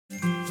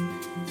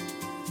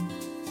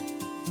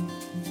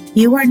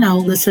You are now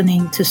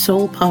listening to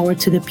Soul Power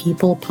to the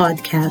People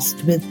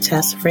podcast with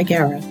Tess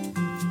Vergara.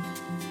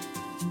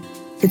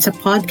 It's a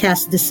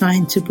podcast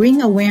designed to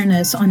bring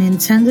awareness on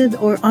intended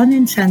or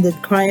unintended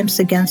crimes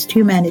against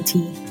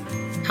humanity,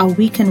 how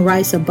we can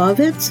rise above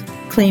it,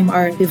 claim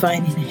our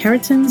divine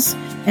inheritance,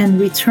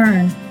 and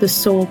return the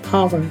soul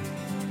power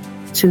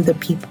to the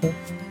people.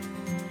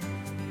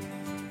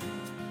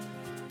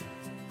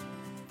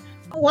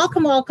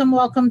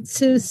 Welcome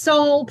to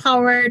Soul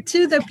Power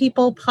to the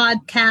People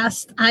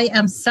podcast. I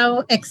am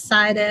so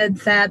excited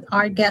that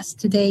our guest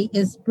today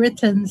is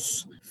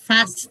Britain's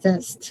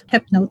fastest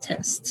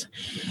hypnotist.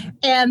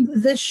 And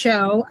this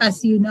show,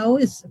 as you know,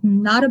 is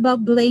not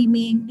about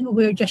blaming.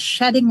 We're just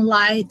shedding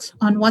light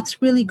on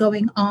what's really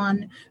going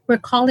on. We're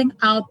calling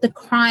out the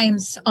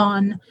crimes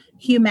on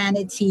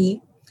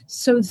humanity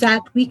so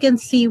that we can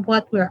see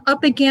what we're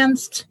up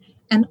against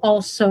and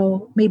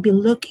also maybe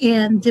look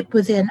in deep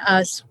within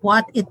us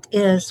what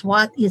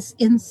is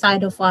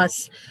inside of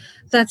us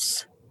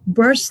that's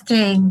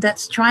bursting,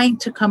 that's trying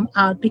to come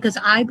out, because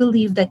I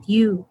believe that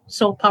you,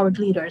 soul-powered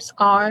leaders,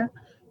 are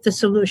the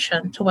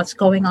solution to what's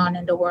going on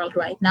in the world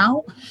right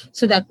now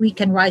so that we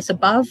can rise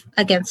above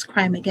against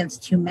crime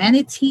against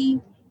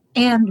humanity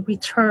and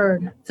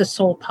return the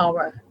soul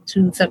power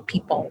to the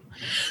people.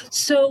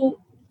 So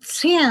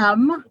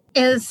Tim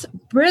is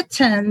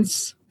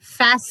Britain's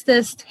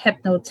fastest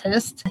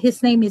hypnotist.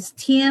 His name is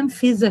Tim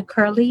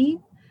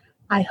Phizackerley.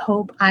 I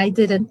hope I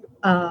didn't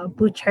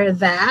butcher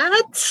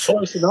that.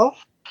 Close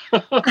enough.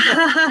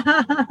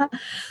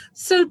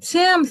 So,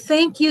 Tim,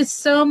 thank you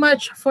so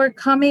much for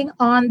coming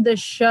on the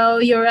show.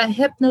 You're a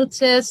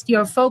hypnotist.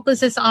 Your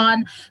focus is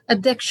on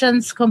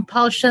addictions,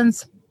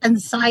 compulsions,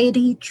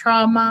 anxiety,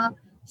 trauma,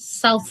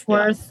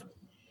 self-worth. Yeah.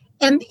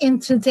 And in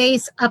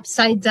today's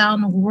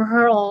upside-down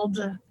world,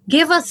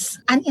 give us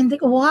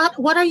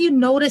what are you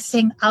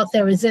noticing out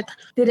there? Did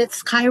it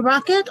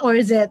skyrocket or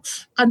is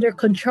it under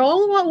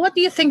control? What do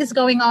you think is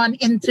going on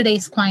in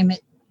today's climate?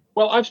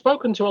 Well, I've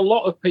spoken to a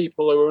lot of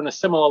people who are in a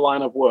similar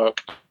line of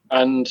work.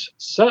 And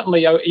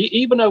certainly,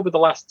 even over the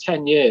last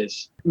 10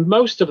 years,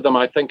 most of them,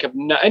 I think,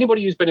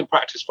 anybody who's been in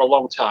practice for a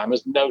long time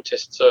has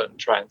noticed certain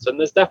trends. And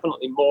there's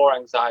definitely more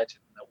anxiety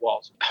than there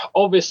was.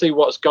 Obviously,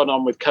 what's gone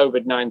on with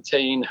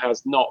COVID-19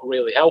 has not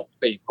really helped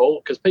people,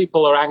 because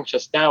people are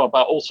anxious now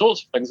about all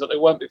sorts of things that they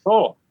weren't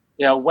before.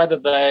 You know, whether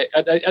they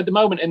at the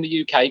moment in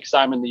the UK, because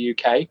I'm in the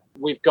UK,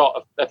 we've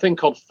got a thing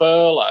called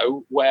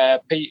furlough, where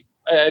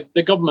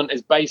the government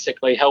is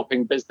basically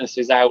helping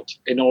businesses out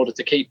in order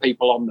to keep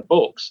people on the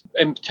books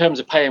in terms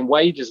of paying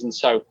wages and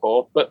so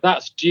forth. But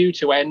that's due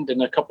to end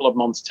in a couple of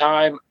months'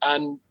 time.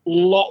 And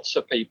lots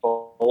of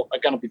people are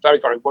going to be very,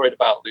 very worried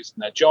about losing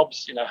their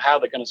jobs, you know, how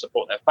they're going to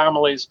support their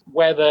families,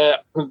 whether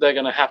they're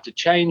going to have to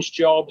change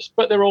jobs.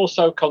 But they're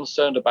also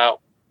concerned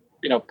about,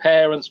 you know,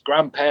 parents,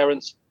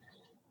 grandparents.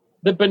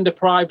 They've been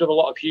deprived of a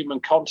lot of human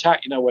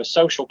contact. You know, we're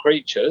social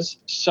creatures.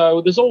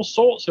 So there's all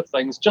sorts of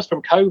things just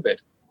from COVID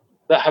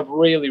that have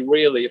really,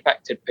 really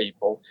affected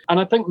people. And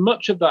I think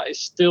much of that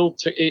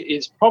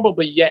is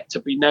probably yet to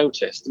be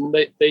noticed. And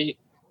the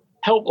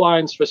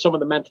helplines for some of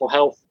the mental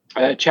health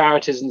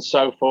charities and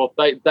so forth,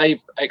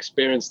 they've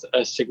experienced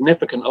a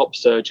significant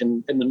upsurge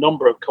in the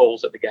number of calls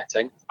that they're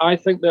getting. I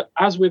think that,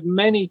 as with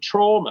many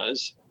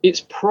traumas,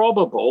 it's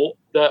probable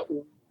that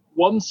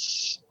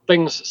once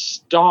things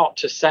start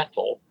to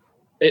settle,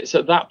 it's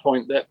at that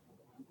point that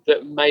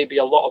maybe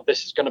a lot of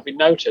this is going to be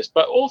noticed.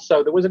 But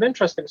also, there was an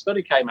interesting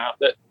study came out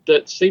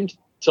that seemed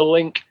to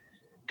link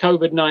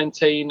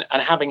COVID-19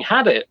 and having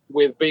had it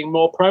with being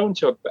more prone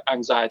to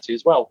anxiety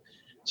as well.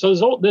 So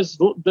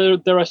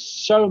there are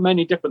so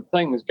many different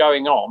things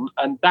going on,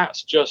 and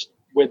that's just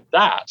with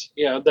that.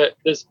 You know, that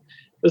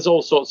there's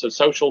all sorts of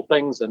social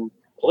things and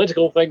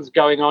political things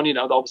going on. You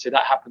know, obviously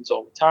that happens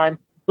all the time.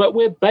 But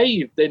we're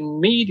bathed in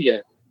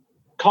media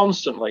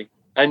constantly,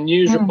 and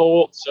news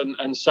reports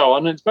and so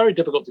on. And it's very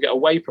difficult to get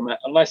away from it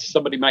unless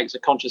somebody makes a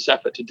conscious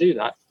effort to do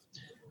that.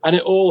 And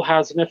it all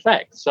has an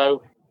effect.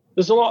 So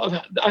there's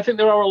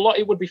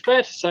it would be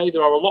fair to say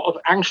there are a lot of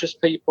anxious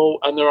people,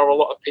 and there are a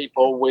lot of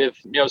people with,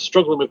 you know,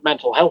 struggling with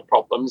mental health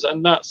problems.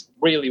 And that's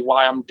really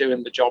why I'm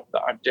doing the job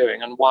that I'm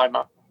doing, and why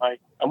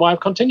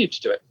I've continued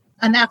to do it.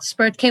 An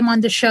expert came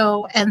on the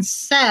show and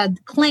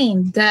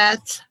claimed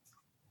that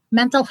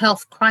mental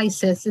health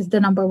crisis is the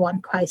number one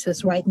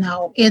crisis right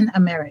now in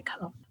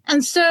America.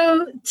 And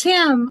so,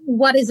 Tim,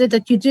 what is it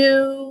that you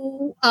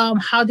do?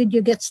 How did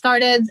you get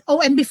started?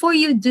 Oh, and before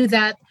you do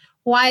that,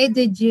 why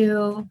did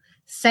you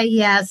say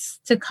yes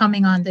to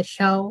coming on the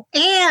show?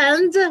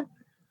 And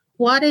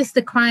what is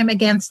the crime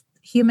against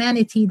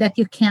humanity that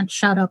you can't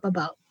shut up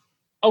about?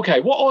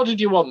 Okay, what order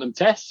do you want them,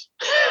 Tess?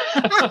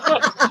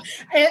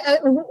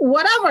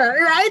 Whatever,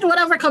 right?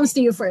 Whatever comes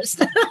to you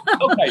first.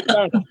 Okay,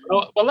 fair enough.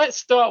 Well, let's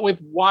start with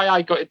why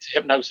I got into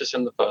hypnosis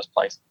in the first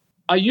place.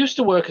 I used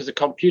to work as a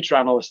computer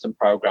analyst and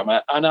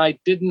programmer, and I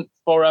didn't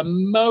for a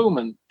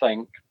moment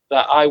think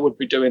that I would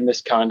be doing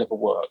this kind of a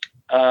work.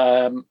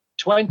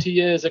 20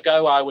 years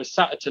ago, I was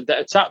sat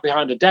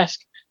behind a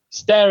desk,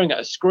 staring at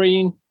a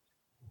screen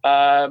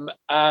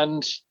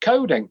and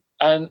coding.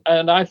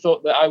 And I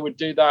thought that I would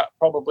do that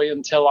probably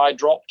until I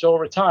dropped or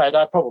retired.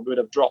 I probably would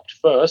have dropped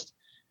first.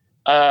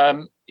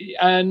 But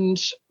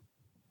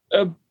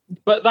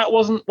that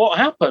wasn't what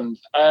happened.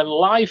 And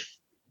life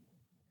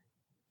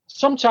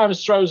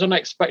sometimes throws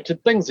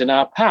unexpected things in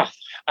our path.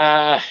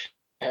 And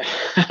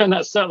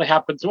that certainly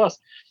happened to us.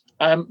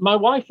 My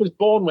wife was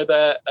born with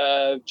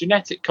a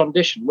genetic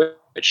condition which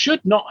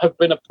should not have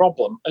been a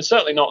problem, and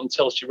certainly not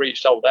until she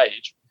reached old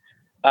age.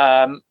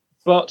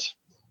 But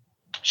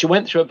she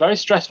went through a very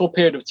stressful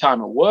period of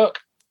time at work,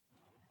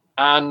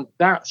 and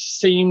that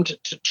seemed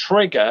to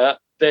trigger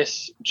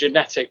this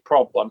genetic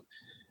problem.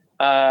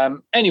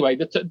 Anyway,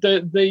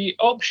 the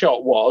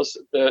upshot was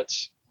that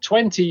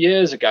 20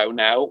 years ago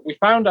now, we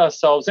found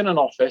ourselves in an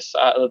office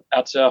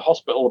at a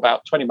hospital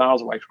about 20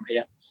 miles away from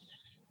here,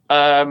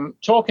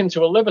 talking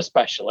to a liver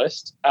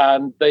specialist,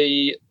 and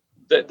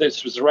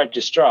this was a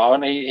registrar,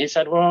 and he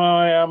said, well,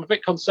 I'm a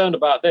bit concerned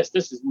about this.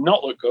 This does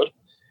not look good.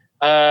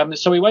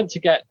 So we went to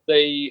get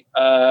the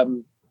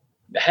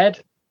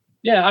head.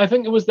 Yeah, I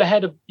think it was the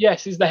head of,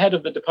 yes, he's the head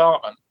of the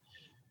department,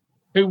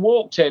 who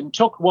walked in,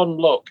 took one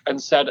look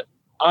and said,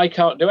 I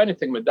can't do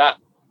anything with that.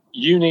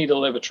 You need a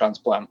liver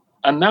transplant.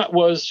 And that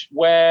was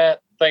where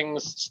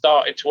things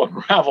started to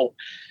unravel.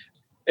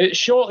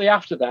 Shortly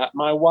after that,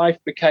 my wife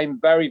became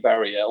very,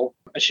 very ill.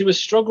 She was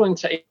struggling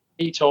to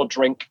eat or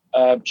drink.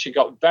 She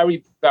got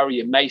very, very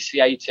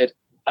emaciated.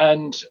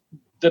 And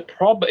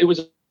it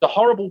was a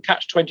horrible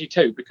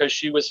catch-22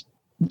 because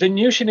they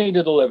knew she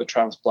needed a liver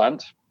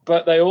transplant,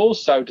 but they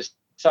also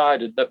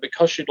decided that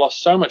because she'd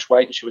lost so much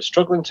weight and she was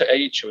struggling to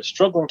eat, she was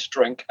struggling to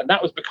drink, and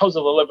that was because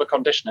of the liver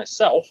condition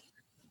itself,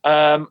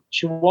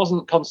 she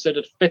wasn't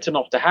considered fit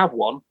enough to have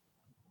one.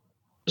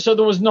 So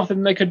there was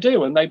nothing they could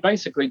do, and they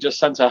basically just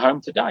sent her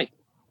home to die.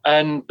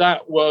 And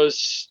that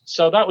was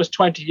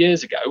 20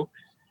 years ago.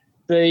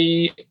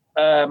 It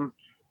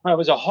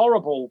was a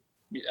horrible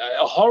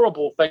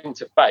thing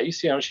to face.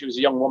 She was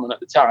a young woman at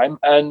the time.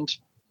 And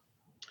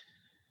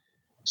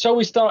so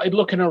we started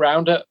looking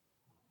around at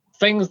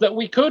things that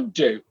we could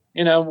do.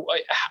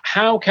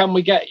 How can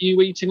we get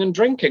you eating and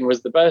drinking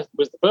was the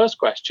first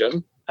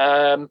question.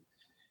 And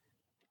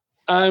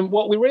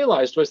what we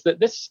realized was that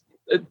this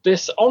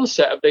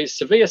onset of these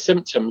severe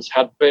symptoms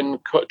had been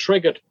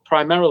triggered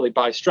primarily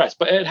by stress,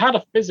 but it had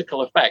a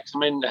physical effect. I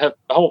mean, her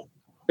whole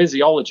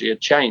physiology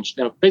had changed.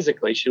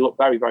 Physically, she looked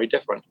very, very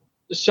different.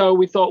 So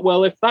we thought,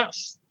 well, if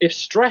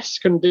stress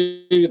can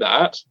do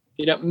that,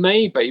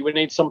 maybe we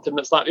need something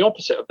that's like the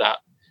opposite of that.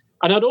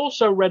 And I'd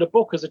also read a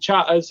book as a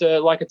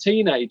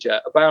teenager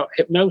about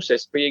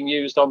hypnosis being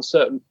used on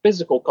certain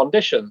physical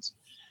conditions.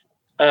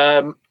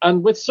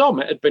 And with some,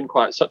 it had been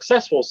quite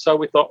successful. So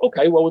we thought,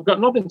 okay, well, we've got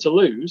nothing to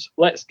lose.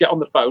 Let's get on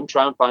the phone,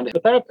 try and find a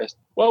therapist.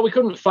 Well, we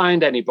couldn't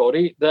find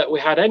anybody that we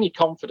had any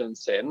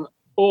confidence in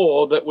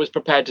or that was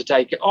prepared to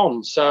take it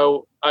on.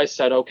 So I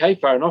said, okay,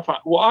 fair enough.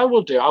 What I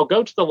will do, I'll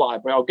go to the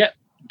library. I'll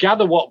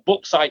gather what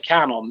books I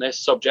can on this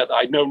subject that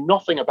I know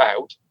nothing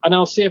about, and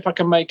I'll see if I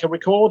can make a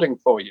recording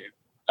for you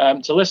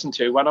to listen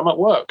to when I'm at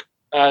work.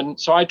 And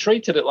so I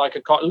treated it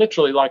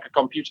literally like a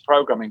computer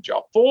programming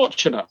job.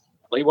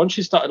 Fortunately, once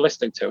she started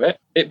listening to it,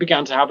 it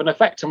began to have an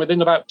effect. And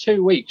within about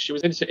 2 weeks, she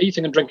was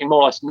eating and drinking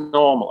more or less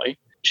normally.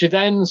 She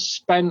then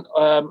spent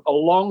a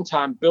long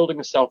time building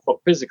herself up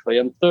physically.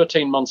 And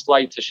 13 months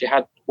later, she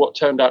had what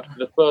turned out to be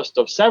the first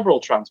of several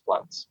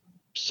transplants.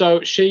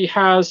 So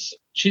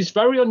she's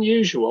very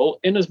unusual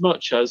in as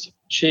much as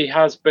she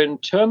has been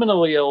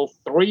terminally ill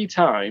 3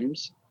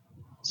 times,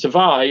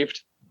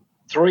 survived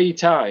 3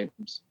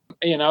 times,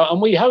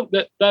 and we hope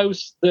that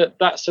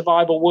that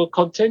survival will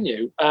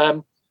continue.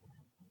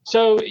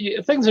 So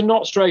things are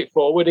not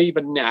straightforward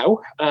even now,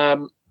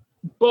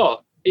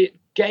 but it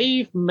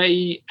gave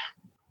me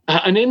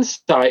an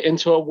insight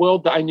into a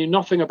world that I knew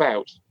nothing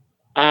about.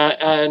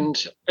 And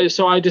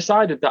so I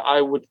decided that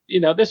I would,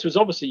 this was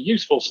obviously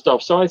useful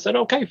stuff. So I said,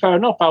 okay, fair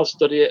enough, I'll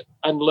study it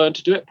and learn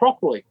to do it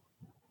properly.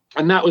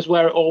 And that was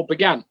where it all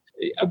began.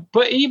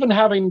 But even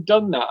having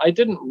done that, I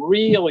didn't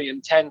really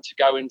intend to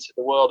go into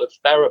the world of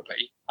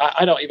therapy.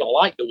 I don't even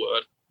like the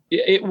word.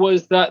 It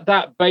was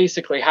that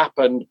basically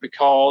happened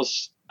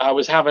because I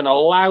was having a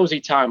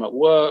lousy time at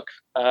work.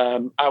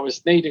 I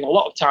was needing a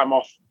lot of time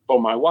off for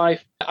my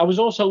wife. I was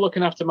also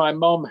looking after my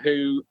mum,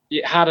 who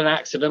had an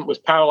accident, was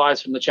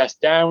paralyzed from the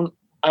chest down.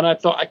 And I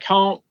thought,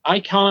 I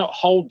can't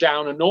hold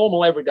down a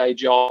normal everyday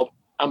job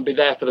and be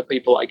there for the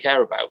people I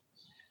care about.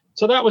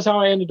 So that was how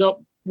I ended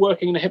up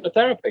working in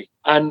hypnotherapy.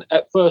 And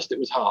at first it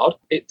was hard.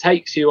 It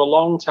takes you a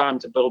long time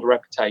to build a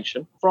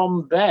reputation.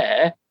 From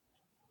there,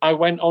 I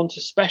went on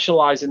to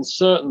specialize in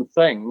certain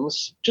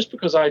things just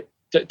because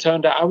it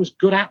turned out I was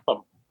good at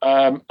them.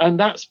 And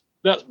that's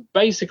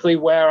basically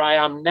where I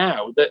am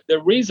now.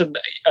 The reason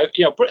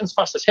that, Britain's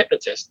fastest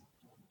hypnotist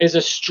is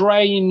a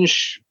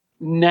strange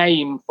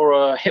name for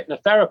a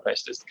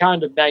hypnotherapist. It's the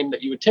kind of name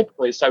that you would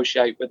typically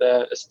associate with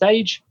a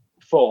stage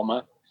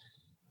performer,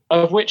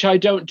 of which I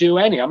don't do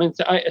any. I mean,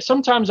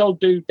 sometimes I'll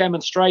do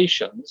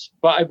demonstrations,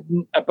 but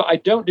I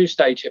don't do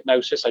stage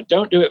hypnosis. I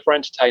don't do it for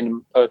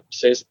entertainment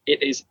purposes.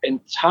 It is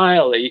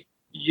entirely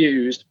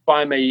used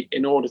by me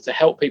in order to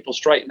help people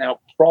straighten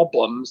out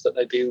problems that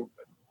they deal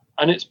with.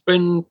 And it's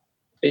been,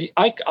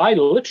 I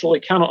literally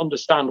cannot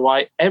understand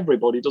why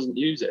everybody doesn't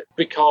use it,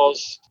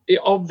 because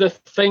of the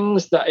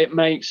things that it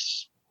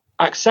makes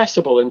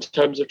accessible in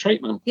terms of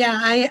treatment. Yeah,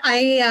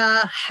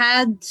 I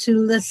had to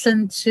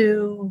listen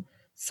to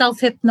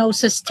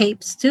self-hypnosis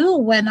tapes too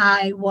when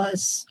I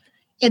was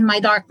in my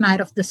dark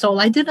night of the soul.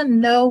 I didn't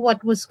know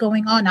what was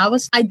going on.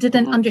 I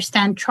didn't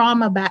understand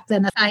trauma back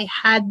then. I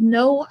had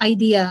no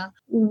idea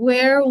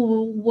where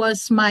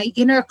was my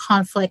inner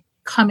conflict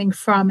coming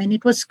from. And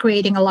it was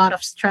creating a lot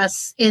of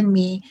stress in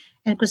me.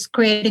 And it was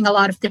creating a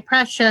lot of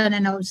depression.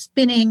 And I was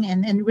spinning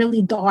and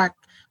really dark.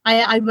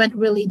 I went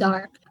really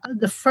dark.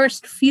 The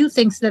first few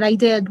things that I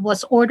did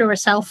was order a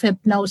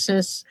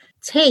self-hypnosis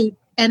tape.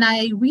 And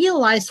I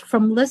realized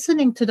from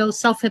listening to those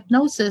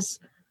self-hypnosis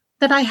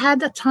that I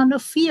had a ton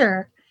of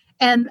fear.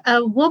 And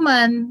a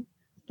woman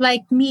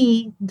like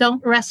me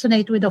don't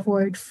resonate with the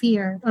word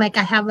fear. Like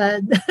I have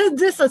a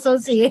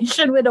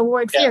disassociation with the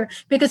word fear,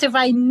 because if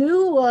I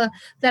knew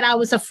that I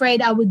was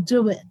afraid, I would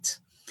do it.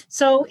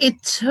 So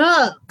it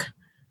took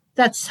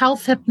that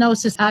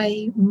self-hypnosis.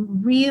 I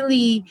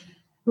really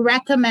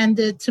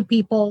recommended to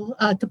people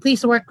to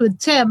please work with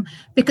Tim,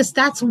 because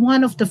that's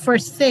one of the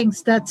first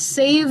things that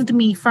saved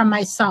me from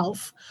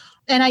myself.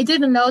 And I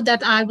didn't know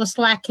that I was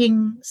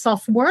lacking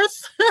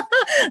self-worth,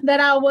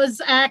 that I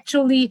was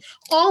actually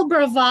all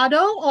bravado,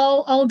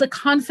 all the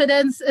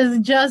confidence is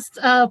just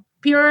a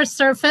pure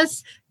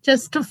surface,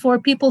 just for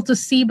people to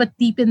see. But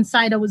deep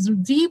inside, I was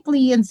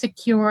deeply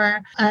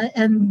insecure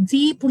and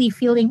deeply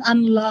feeling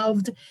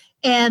unloved.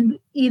 And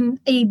in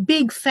a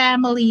big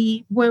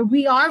family where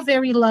we are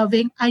very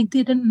loving, I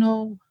didn't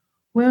know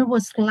where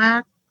was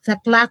that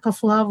lack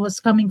of love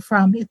was coming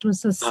from. It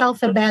was a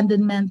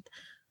self-abandonment,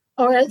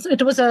 or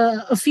it was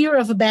a fear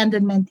of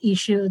abandonment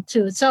issue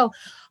too. So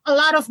a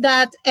lot of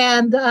that.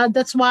 And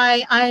that's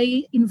why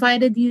I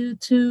invited you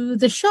to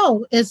the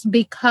show, is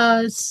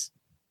because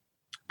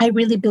I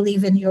really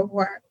believe in your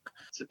work.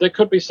 So there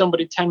could be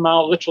somebody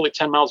literally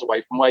 10 miles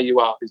away from where you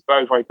are, who's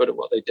very, very good at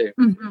what they do.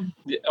 Mm-hmm.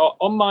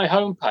 On my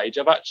homepage,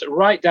 I've actually,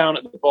 right down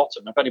at the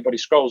bottom, if anybody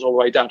scrolls all the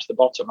way down to the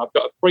bottom, I've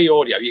got a free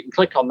audio. You can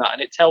click on that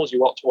and it tells you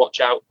what to watch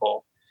out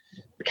for.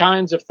 The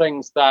kinds of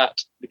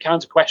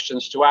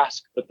questions to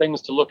ask, the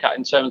things to look at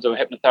in terms of a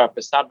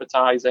hypnotherapist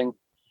advertising,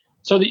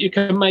 so that you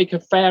can make a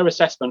fair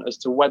assessment as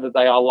to whether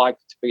they are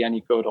likely to be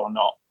any good or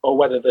not, or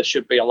whether there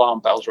should be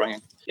alarm bells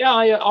ringing. Yeah,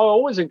 I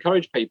always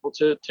encourage people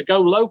to go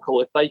local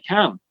if they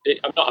can.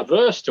 I'm not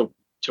averse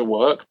to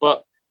work,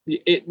 but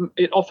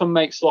it often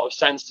makes a lot of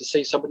sense to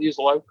see somebody who's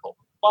local.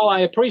 While I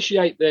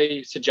appreciate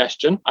the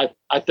suggestion,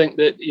 I think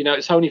that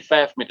it's only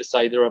fair for me to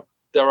say there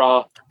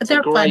are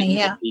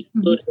great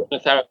good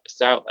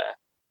hypnotherapists out there.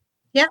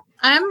 Yeah,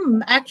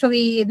 I'm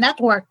actually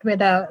networked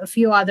with a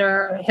few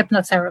other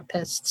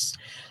hypnotherapists.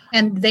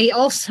 And they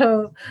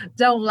also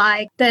don't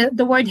like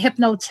the word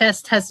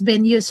hypnotist has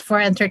been used for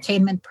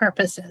entertainment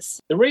purposes.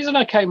 The reason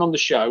I came on the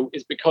show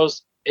is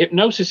because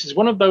hypnosis is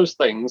one of those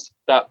things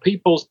that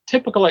people's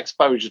typical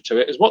exposure to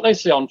it is what they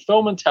see on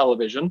film and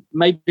television,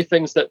 maybe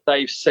things that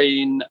they've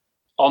seen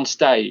on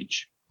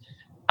stage.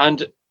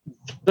 And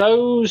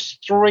those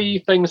three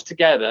things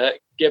together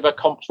give a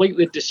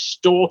completely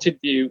distorted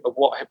view of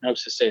what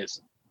hypnosis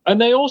is. And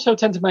they also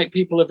tend to make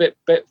people a bit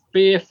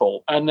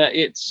fearful. And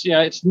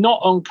it's not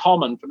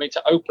uncommon for me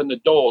to open the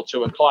door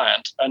to a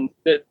client, and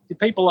the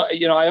people,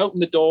 I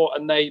open the door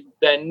and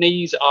their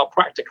knees are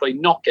practically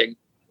knocking.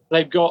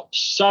 They've got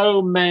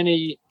so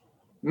many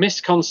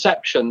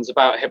misconceptions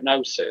about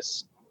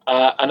hypnosis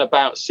and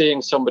about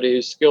seeing somebody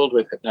who's skilled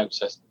with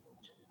hypnosis.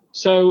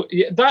 So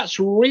that's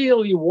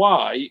really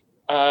why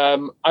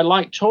I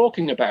like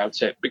talking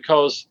about it,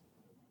 because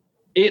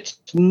it's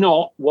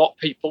not what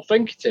people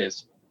think it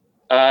is.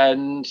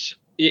 And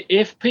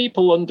if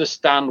people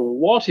understand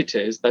what it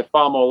is, they're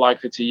far more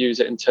likely to use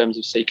it in terms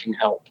of seeking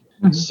help.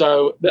 Mm-hmm.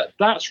 So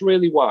that's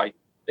really why.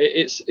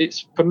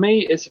 It's for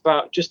me, it's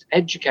about just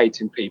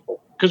educating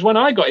people. Because when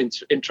I got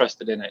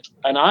interested in it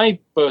and I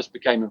first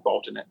became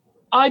involved in it,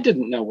 I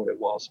didn't know what it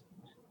was.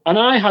 And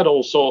I had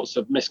all sorts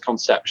of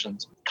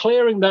misconceptions.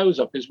 Clearing those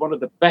up is one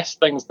of the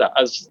best things that,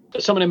 as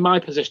someone in my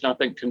position, I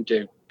think can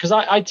do. Because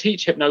I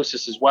teach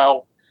hypnosis as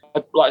well.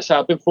 Like I say,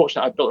 I've been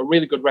fortunate. I've built a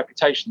really good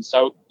reputation.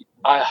 So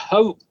I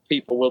hope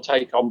people will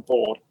take on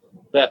board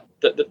that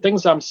the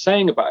things I'm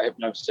saying about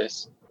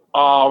hypnosis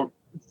are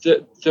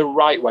the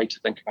right way to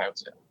think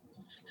about it.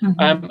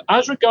 Mm-hmm.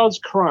 As regards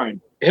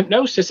crime,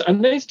 hypnosis,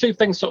 and these two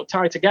things sort of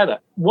tie together.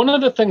 One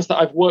of the things that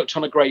I've worked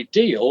on a great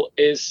deal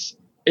is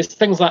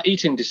things like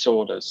eating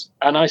disorders.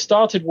 And I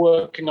started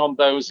working on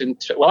those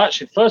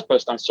actually, the first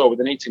person I saw with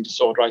an eating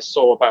disorder, I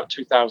saw about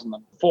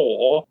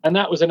 2004. And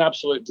that was an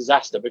absolute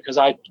disaster, because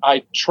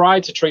I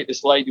tried to treat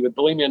this lady with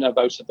bulimia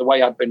nervosa the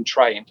way I'd been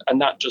trained, and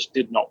that just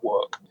did not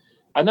work.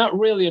 And that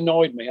really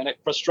annoyed me and it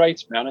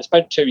frustrated me. And I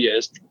spent 2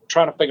 years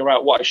trying to figure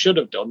out what I should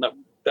have done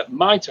that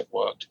might have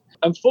worked.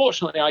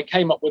 Unfortunately, I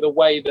came up with a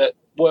way that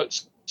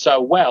worked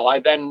so well. I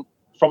then,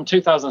 from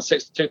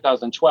 2006 to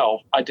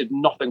 2012, I did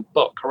nothing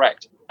but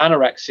correct.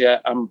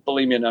 anorexia, and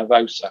bulimia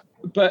nervosa.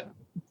 But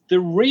the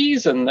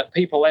reason that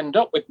people end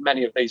up with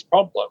many of these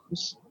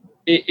problems,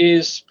 it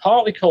is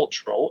partly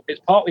cultural,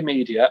 it's partly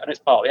media, and it's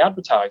partly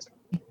advertising.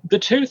 The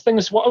two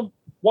things, what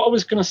I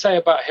was going to say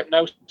about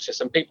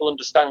hypnosis and people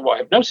understanding what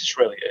hypnosis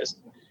really is,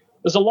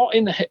 there's a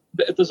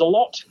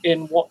lot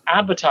in what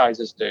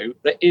advertisers do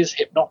that is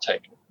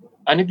hypnotic.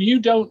 And if you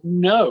don't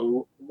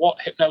know what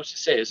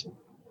hypnosis is,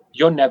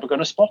 you're never going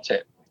to spot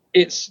it.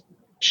 It's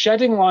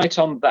shedding light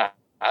on that,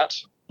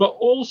 but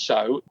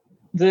also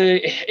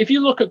if you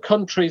look at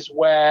countries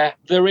where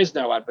there is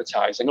no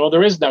advertising or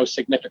there is no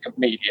significant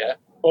media,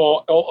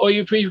 or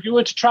if you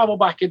were to travel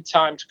back in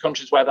time to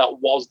countries where that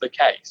was the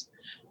case,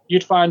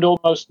 you'd find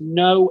almost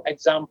no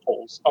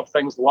examples of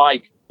things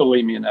like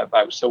bulimia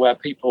nervosa, where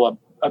people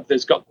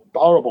there's got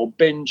horrible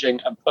binging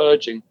and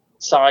purging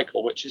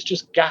cycle, which is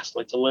just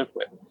ghastly to live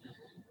with.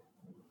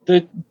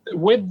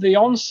 With the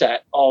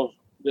onset of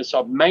the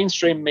sort of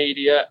mainstream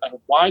media and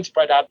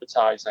widespread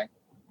advertising,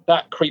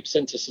 that creeps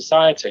into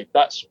society.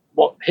 That's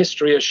what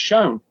history has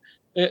shown.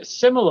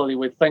 Similarly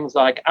with things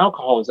like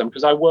alcoholism,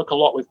 because I work a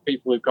lot with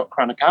people who've got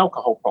chronic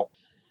alcohol problems.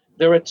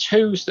 There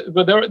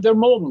are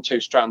more than two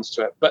strands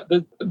to it, but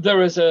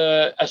there is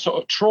a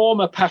sort of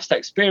trauma past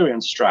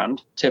experience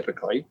strand,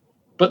 typically,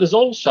 but there's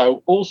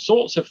also all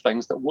sorts of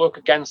things that work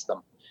against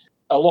them.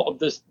 A lot of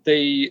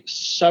the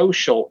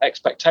social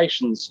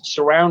expectations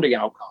surrounding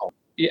alcohol,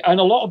 and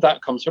a lot of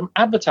that comes from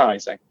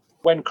advertising.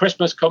 When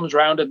Christmas comes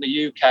around in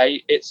the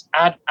UK, it's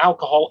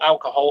alcohol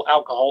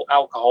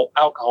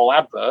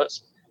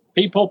adverts,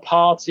 people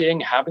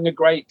partying, having a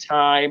great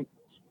time.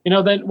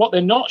 Then what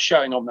they're not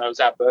showing on those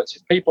adverts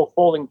is people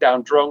falling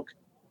down drunk,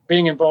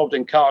 being involved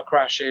in car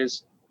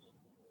crashes,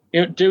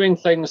 doing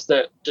things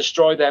that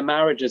destroy their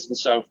marriages and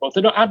so forth.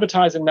 They're not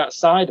advertising that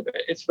side of it.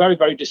 It's a very,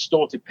 very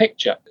distorted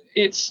picture.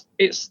 It's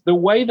the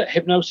way that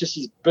hypnosis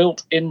is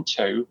built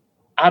into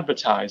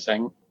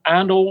advertising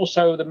and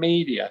also the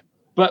media,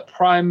 but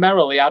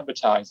primarily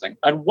advertising.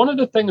 And one of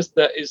the things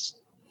that is,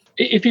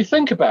 if you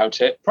think about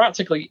it,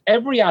 practically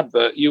every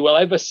advert you will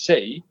ever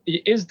see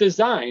is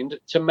designed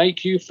to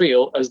make you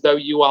feel as though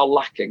you are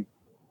lacking,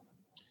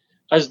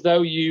 as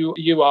though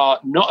you are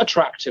not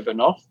attractive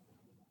enough,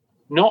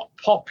 not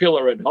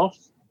popular enough,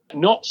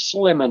 not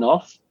slim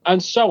enough,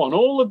 and so on.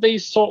 All of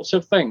these sorts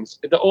of things,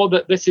 or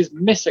that this is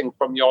missing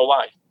from your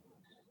life.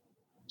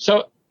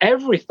 So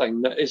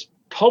everything that is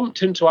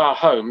pumped into our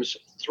homes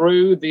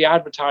through the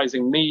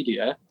advertising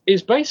media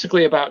is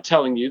basically about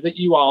telling you that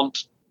you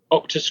aren't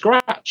up to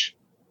scratch.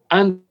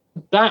 And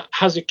that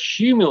has a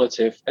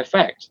cumulative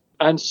effect.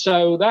 And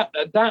so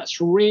that's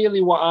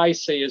really what I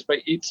see as, but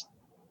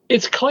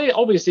it's clear,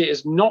 obviously, it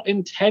is not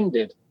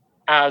intended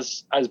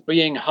as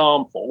being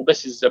harmful.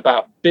 This is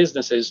about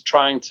businesses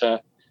trying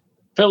to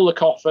fill the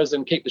coffers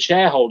and keep the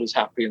shareholders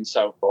happy and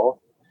so forth.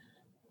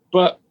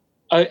 But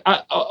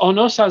on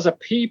us as a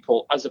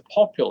people, as a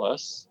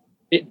populace,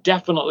 it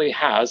definitely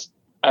has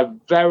a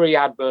very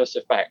adverse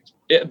effect.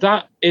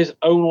 That is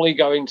only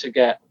going to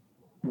get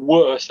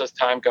worse as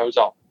time goes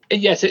on.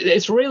 Yes,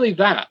 it's really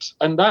that.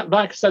 And that,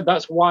 like I said,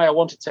 that's why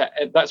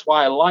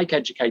I like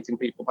educating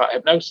people about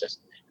hypnosis,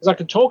 because I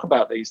can talk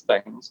about these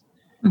things.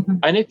 Mm-hmm.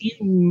 And if you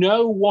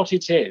know what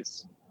it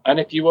is, and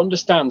if you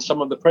understand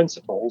some of the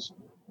principles,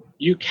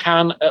 you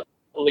can at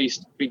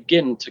least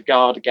begin to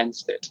guard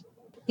against it.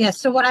 Yeah,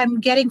 so what I'm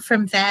getting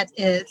from that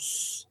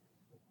is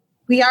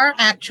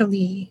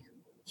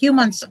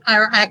humans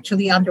are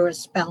actually under a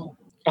spell,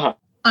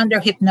 under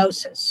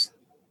hypnosis.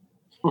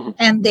 Mm-hmm.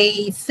 And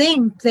they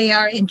think they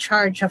are in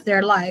charge of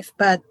their life,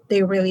 but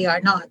they really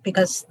are not,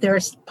 because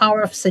there's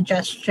power of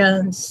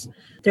suggestions,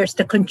 there's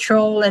the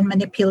control and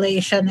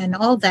manipulation and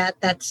all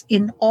that's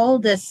in all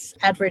this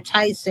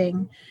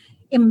advertising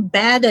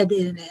embedded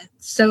in it.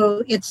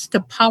 So it's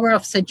the power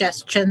of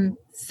suggestion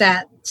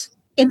that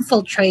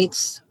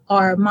infiltrates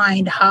our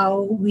mind,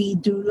 how we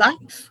do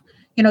life.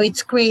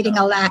 It's creating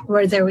a lack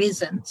where there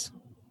isn't.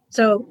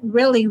 So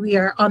really we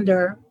are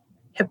under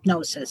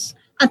hypnosis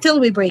until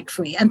we break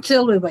free,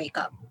 until we wake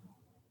up.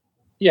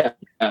 Yeah.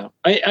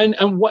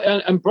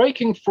 And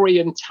breaking free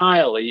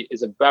entirely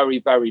is a very,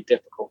 very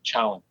difficult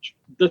challenge.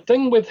 The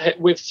thing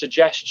with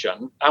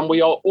suggestion, and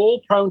we are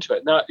all prone to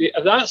it. Now,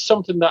 that's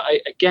something that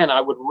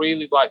I would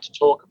really like to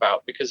talk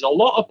about, because a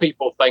lot of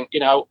people think,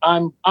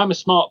 I'm a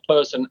smart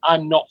person,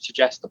 I'm not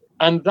suggestible.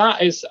 And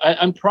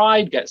and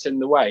pride gets in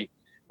the way.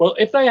 Well,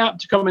 if they happen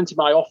to come into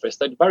my office,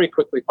 they'd very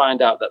quickly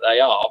find out that they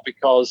are,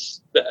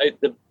 because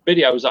the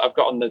videos that I've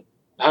got on the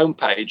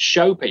homepage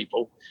show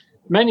people,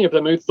 many of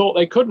them who thought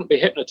they couldn't be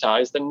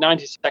hypnotized, and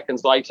 90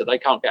 seconds later they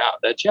can't get out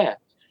of their chair.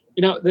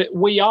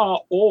 We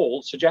are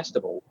all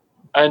suggestible,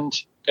 and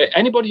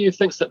anybody who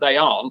thinks that they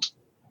aren't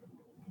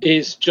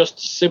is just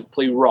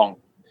simply wrong.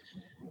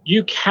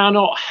 You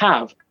cannot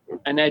have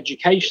an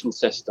education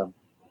system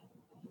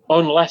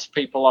unless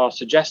people are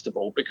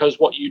suggestible, because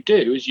what you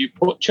do is you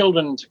put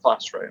children into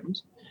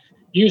classrooms,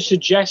 you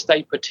suggest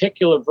a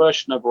particular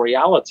version of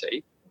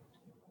reality,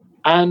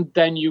 and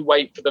then you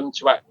wait for them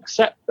to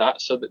accept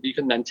that so that you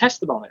can then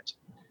test them on it.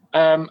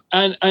 And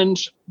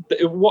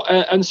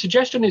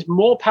suggestion is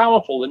more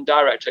powerful than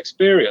direct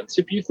experience.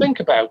 If you think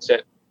about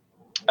it,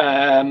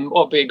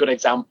 what would be a good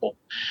example?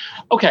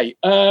 Okay,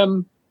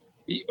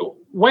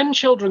 when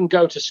children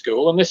go to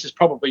school, and this is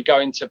probably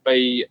going to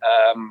be,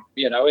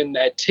 in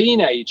their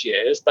teenage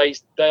years,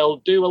 they'll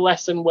do a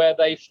lesson where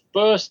they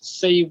first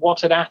see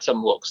what an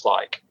atom looks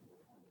like.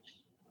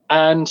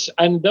 And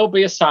there'll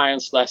be a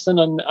science lesson,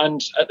 and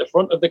at the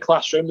front of the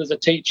classroom, there's a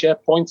teacher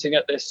pointing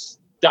at this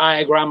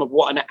diagram of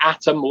what an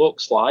atom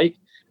looks like.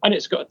 And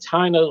it's got a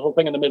tiny little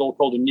thing in the middle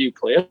called a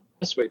nucleus,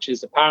 which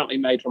is apparently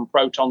made from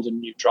protons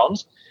and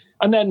neutrons.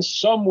 And then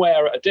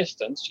somewhere at a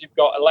distance, you've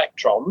got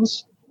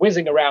electrons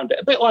whizzing around it,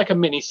 a bit like a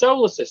mini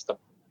solar system.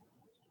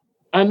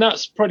 And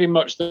that's pretty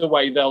much the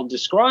way they'll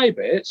describe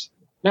it.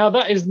 Now,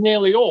 that is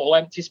nearly all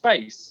empty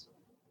space.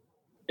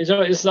 It's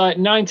like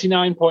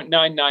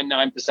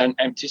 99.999%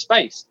 empty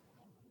space.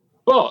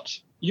 But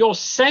your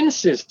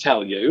senses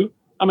tell you,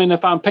 I mean,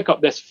 if I pick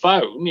up this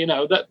phone,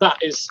 that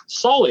is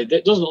solid.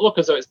 It doesn't look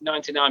as though it's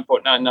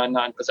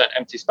 99.999%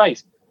 empty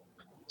space.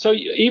 So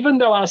even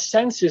though our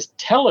senses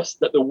tell us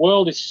that the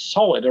world is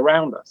solid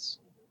around us,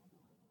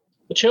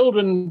 the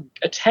children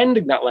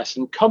attending that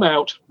lesson come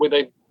out with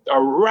a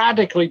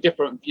radically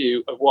different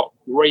view of what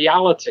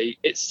reality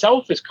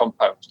itself is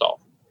composed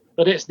of,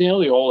 that it's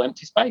nearly all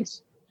empty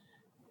space.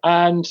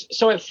 And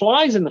so it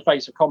flies in the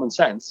face of common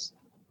sense,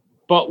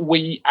 but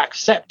we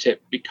accept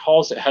it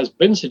because it has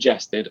been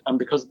suggested and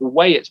because of the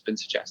way it's been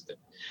suggested.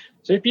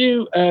 So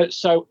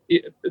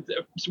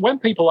when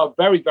people are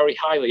very, very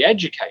highly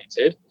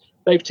educated,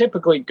 they've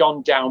typically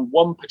gone down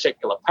one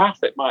particular path.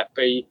 It might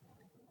be,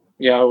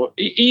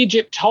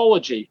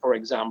 Egyptology, for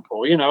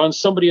example, and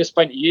somebody has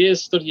spent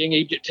years studying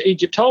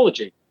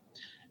Egyptology.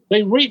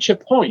 They reach a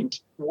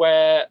point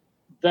where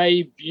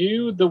they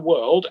view the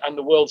world and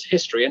the world's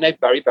history in a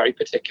very, very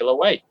particular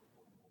way.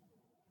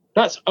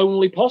 That's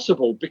only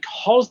possible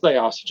because they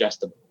are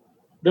suggestible.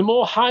 The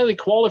more highly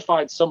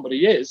qualified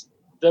somebody is,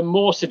 the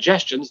more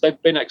suggestions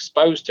they've been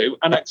exposed to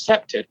and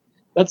accepted.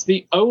 That's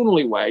the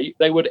only way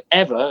they would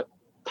ever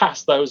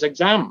pass those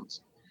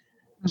exams.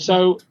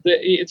 So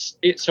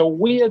it's a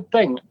weird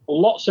thing.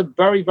 Lots of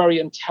very, very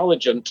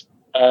intelligent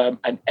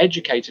and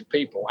educated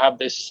people have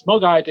this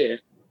smug idea,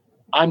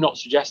 I'm not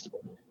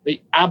suggestible. The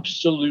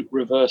absolute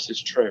reverse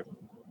is true.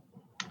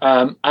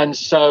 And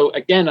so,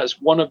 again,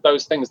 that's one of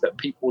those things that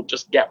people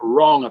just get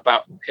wrong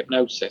about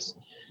hypnosis.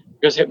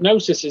 Because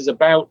hypnosis is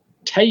about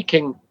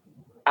taking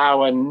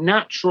our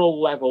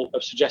natural level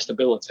of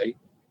suggestibility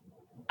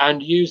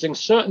and using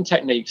certain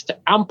techniques to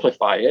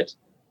amplify it,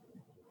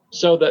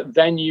 so that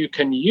then you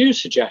can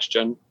use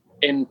suggestion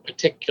in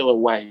particular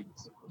ways.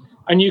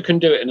 And you can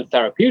do it in a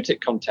therapeutic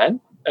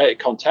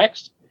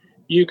context.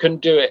 You can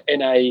do it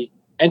in a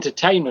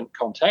entertainment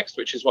context,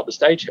 which is what the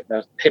stage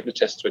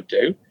hypnotists would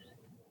do.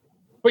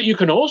 But you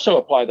can also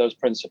apply those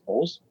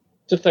principles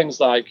to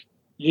things like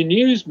your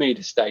news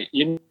media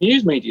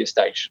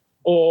station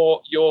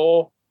or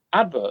your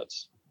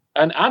adverts.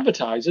 And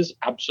advertisers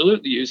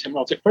absolutely use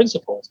hypnotic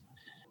principles.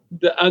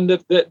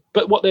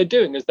 But what they're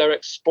doing is they're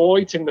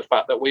exploiting the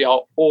fact that we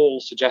are all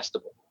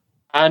suggestible.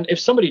 And if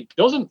somebody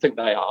doesn't think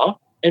they are,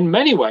 in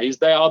many ways,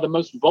 they are the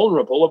most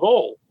vulnerable of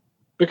all,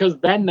 because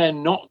then they're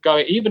not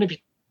going, even if you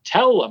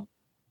tell them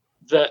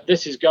that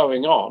this is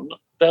going on,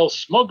 they'll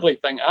smugly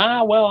think,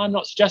 well, I'm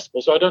not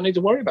suggestible, so I don't need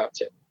to worry about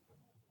it.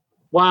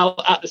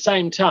 While at the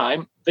same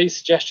time, these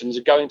suggestions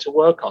are going to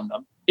work on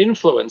them,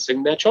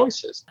 influencing their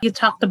choices. You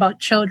talked about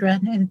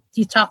children and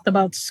you talked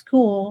about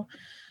school.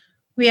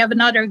 We have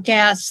another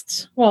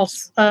guest,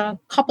 a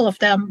couple of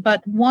them,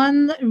 but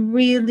one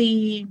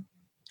really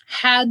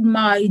had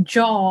my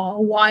jaw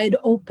wide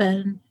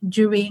open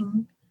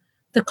during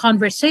the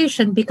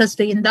conversation, because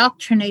the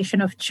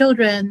indoctrination of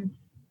children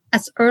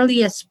as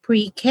early as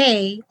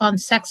pre-K on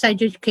sex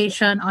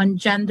education, on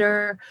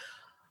gender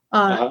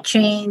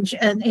change,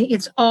 and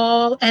it's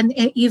all, and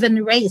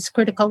even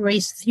critical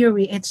race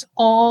theory, it's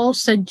all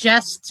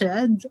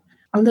suggested.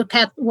 Look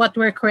at what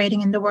we're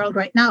creating in the world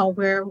right now.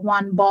 We're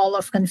one ball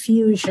of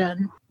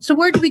confusion. So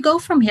where do we go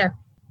from here?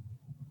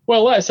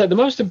 Well, like I said, the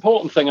most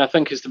important thing, I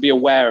think, is to be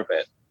aware of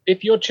it.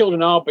 If your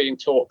children are being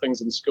taught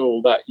things in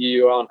school that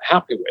you aren't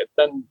happy with,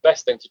 then the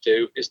best thing to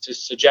do is to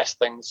suggest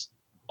things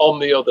on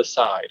the other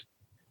side,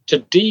 to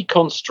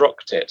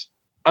deconstruct it.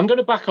 I'm going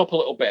to back up a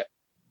little bit,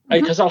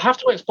 because I'll have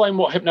to explain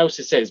what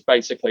hypnosis is,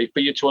 basically,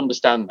 for you to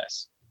understand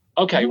this.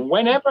 Okay,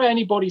 whenever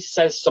anybody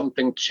says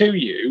something to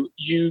you,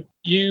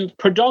 you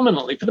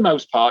predominantly, for the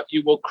most part,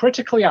 you will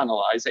critically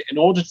analyze it in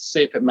order to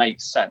see if it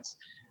makes sense.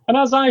 And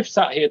as I've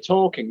sat here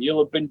talking,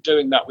 you'll have been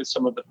doing that with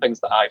some of the things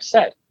that I've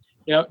said.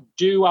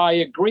 Do I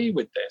agree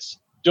with this?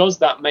 Does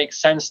that make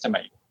sense to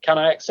me? Can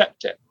I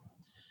accept it?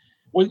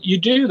 Well, you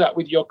do that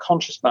with your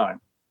conscious mind.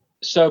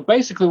 So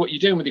basically what you're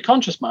doing with your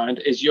conscious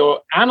mind is you're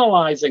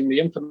analyzing the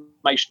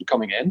information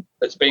coming in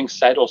that's being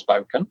said or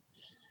spoken,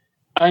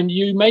 and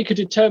you make a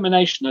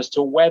determination as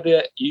to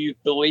whether you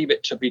believe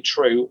it to be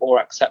true or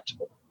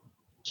acceptable.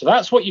 So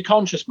that's what your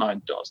conscious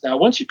mind does. Now,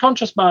 once your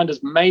conscious mind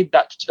has made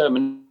that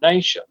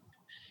determination,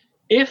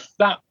 If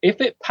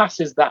it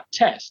passes that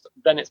test,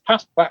 then it's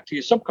passed back to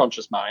your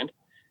subconscious mind,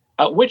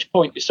 at which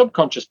point your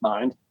subconscious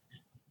mind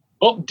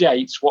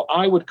updates what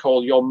I would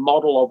call your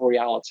model of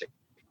reality.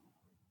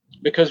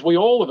 Because we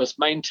all of us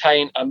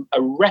maintain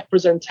a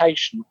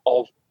representation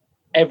of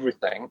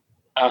everything,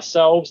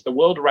 ourselves, the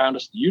world around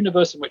us, the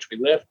universe in which we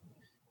live.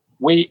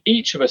 We,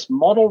 each of us,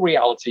 model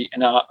reality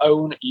in our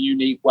own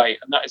unique way,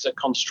 and that is a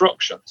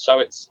construction. So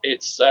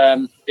it's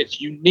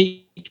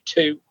unique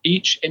to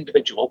each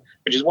individual,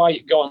 which is why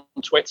you go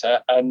on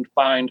Twitter and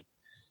find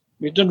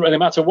it doesn't really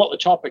matter what the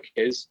topic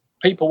is.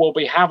 People will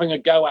be having a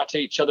go at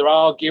each other,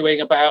 arguing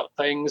about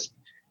things.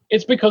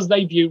 It's because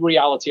they view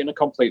reality in a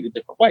completely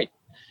different way.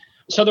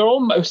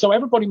 So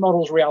everybody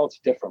models reality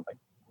differently,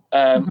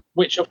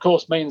 which of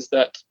course means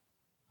that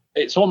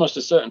it's almost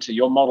a certainty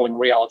you're modeling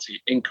reality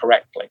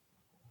incorrectly.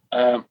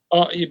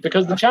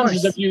 Because the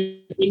chances of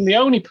you being the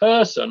only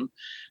person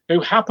who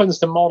happens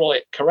to model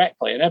it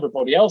correctly and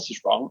everybody else is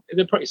wrong,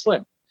 they're pretty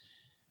slim.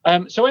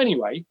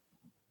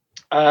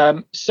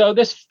 So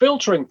this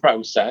filtering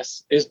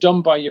process is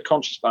done by your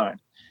conscious mind.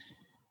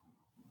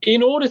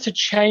 In order to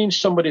change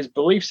somebody's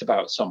beliefs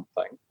about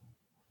something,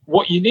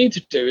 what you need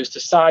to do is to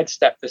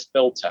sidestep this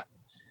filter.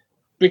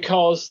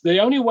 Because the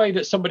only way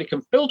that somebody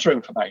can filter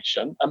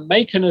information and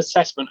make an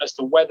assessment as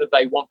to whether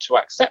they want to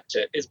accept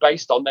it is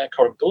based on their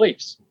current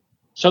beliefs.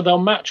 So they'll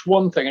match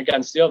one thing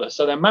against the other.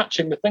 So they're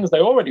matching the things they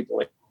already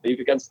believe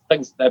against the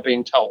things that they're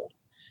being told.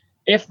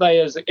 If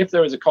there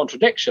is a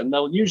contradiction,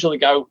 they'll usually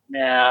go,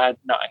 nah,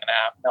 not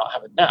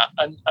having that.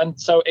 And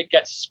so it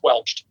gets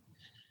squelched.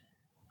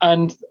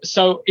 And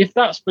so if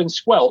that's been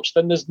squelched,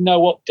 then there's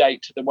no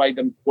update to the way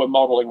that we're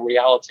modeling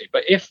reality.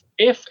 But if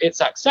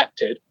it's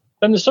accepted,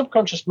 then the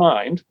subconscious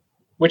mind,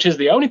 which is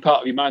the only part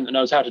of your mind that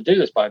knows how to do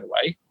this, by the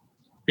way,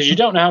 because you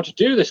don't know how to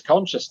do this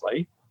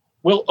consciously,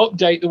 will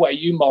update the way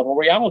you model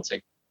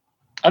reality.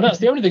 And that's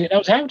the only thing it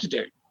knows how to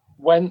do.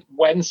 When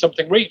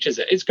something reaches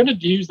it, it's going to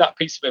use that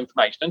piece of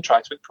information and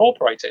try to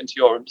incorporate it into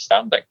your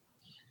understanding.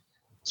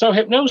 So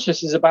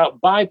hypnosis is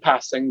about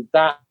bypassing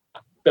that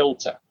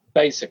filter,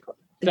 basically.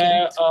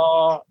 There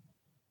are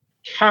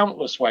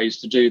countless ways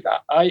to do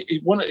that.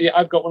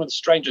 I've got one of the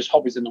strangest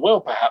hobbies in the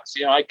world, perhaps.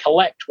 I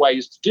collect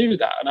ways to do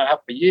that, and I have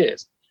for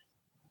years.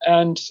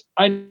 And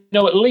I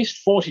know at least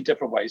 40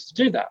 different ways to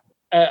do that.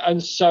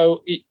 And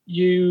so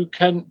you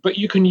can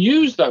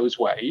use those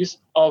ways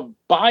of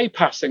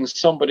bypassing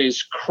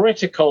somebody's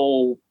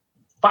critical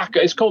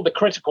faculty. It's called the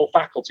critical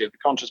faculty of the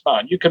conscious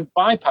mind. You can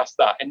bypass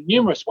that in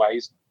numerous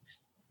ways.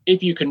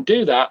 If you can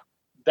do that,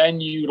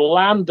 then you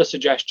land the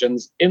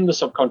suggestions in the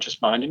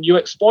subconscious mind and you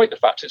exploit the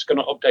fact it's going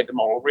to update the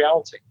moral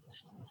reality.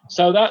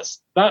 So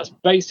that's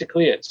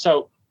basically it.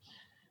 So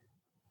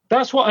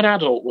that's what an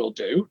adult will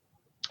do.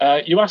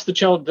 You asked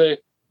the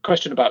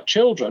question about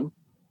children.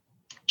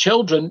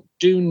 Children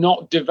do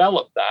not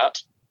develop that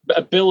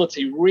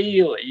ability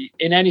really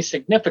in any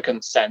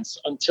significant sense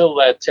until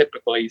they're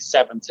typically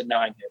 7 to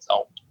 9 years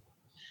old.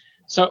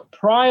 So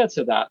prior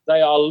to that,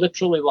 they are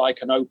literally like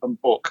an open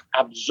book,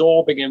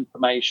 absorbing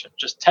information,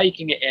 just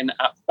taking it in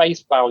at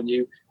face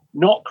value,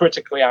 not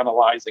critically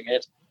analyzing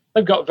it.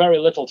 They've got very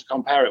little to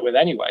compare it with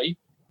anyway.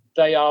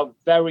 They are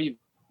very,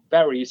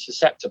 very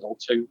susceptible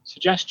to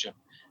suggestion,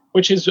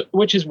 which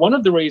is one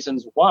of the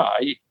reasons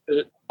why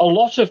a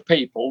lot of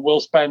people will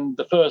spend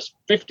the first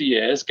 50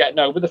 years getting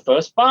over the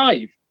first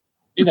 5.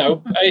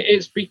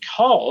 It's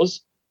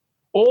because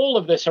all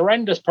of this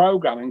horrendous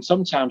programming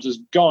sometimes has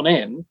gone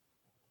in,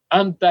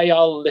 and they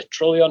are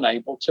literally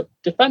unable to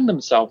defend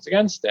themselves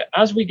against it.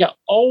 As we get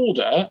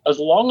older, as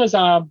long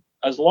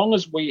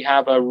as we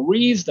have a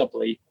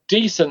reasonably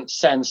decent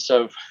sense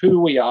of who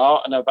we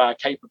are and of our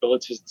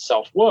capabilities and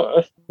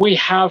self-worth, we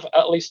have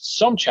at least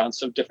some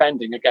chance of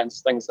defending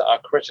against things that are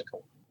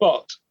critical.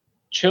 But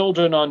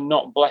children are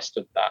not blessed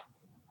with that.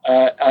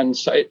 And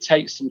so it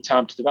takes some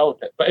time to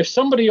develop it. But if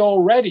somebody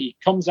already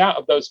comes out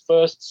of those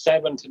first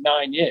 7 to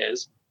 9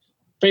 years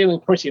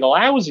feeling pretty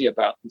lousy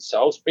about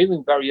themselves,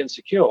 feeling very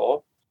insecure,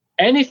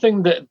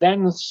 anything that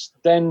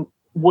then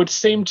would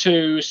seem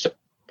to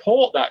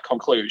support that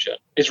conclusion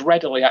is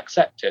readily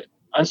accepted.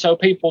 And so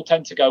people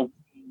tend to go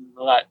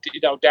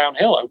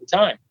downhill over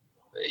time.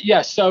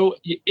 Yeah, so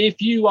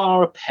if you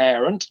are a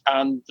parent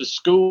and the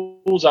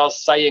schools are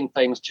saying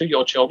things to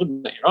your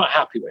children that you're not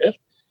happy with,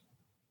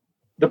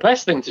 the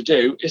best thing to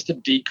do is to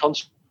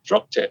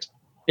deconstruct it.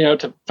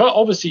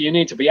 Obviously you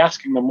need to be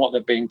asking them what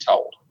they're being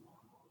told.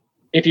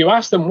 If you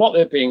ask them what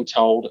they're being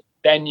told,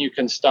 then you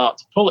can start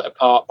to pull it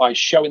apart by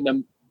showing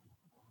them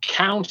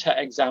counter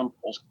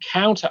examples,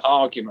 counter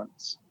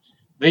arguments,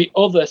 the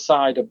other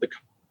side of the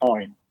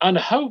coin. And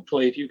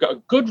hopefully, if you've got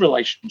a good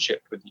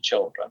relationship with your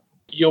children,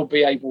 you'll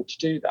be able to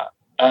do that.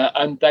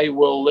 And they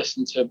will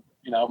listen to,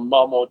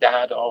 mom or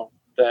dad or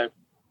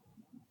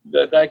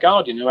their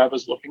guardian,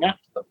 whoever's looking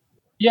after them.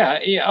 Yeah,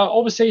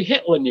 obviously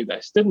Hitler knew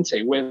this, didn't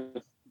he?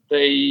 With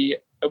the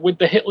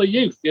Hitler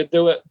Youth,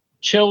 there were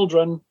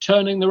children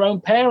turning their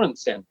own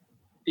parents in.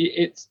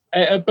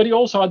 But he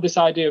also had this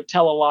idea of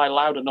tell a lie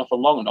loud enough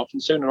and long enough,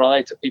 and sooner or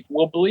later people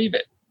will believe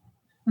it.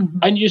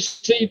 And you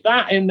see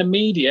that in the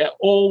media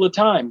all the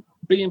time,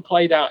 being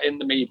played out in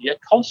the media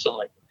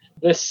constantly.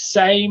 The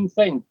same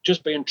thing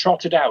just being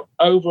trotted out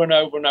over and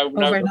over and over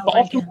and over, but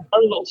often with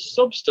very little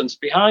substance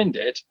behind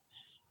it.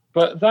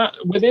 But that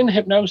within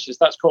hypnosis,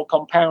 that's called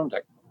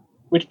compounding,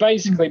 which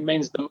basically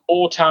means the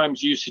more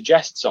times you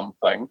suggest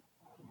something,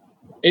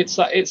 it's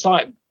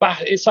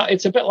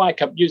a bit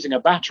like using a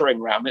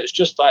battering ram. It's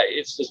just like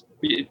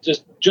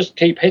just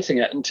keep hitting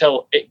it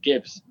until it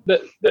gives.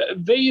 Those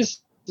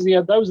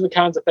are the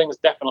kinds of things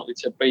definitely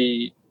to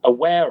be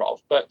aware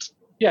of. But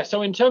yeah,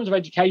 so in terms of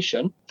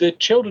education, the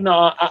children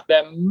are at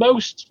their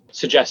most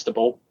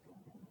suggestible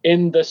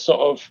in the sort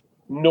of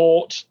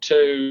 0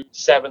 to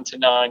 7 to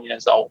 9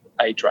 years old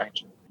age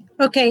range.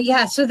 Okay,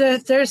 yeah. So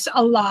there's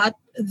a lot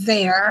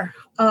there.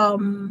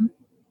 And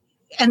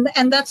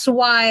that's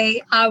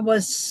why I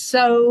was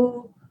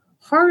so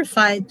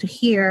horrified to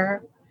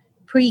hear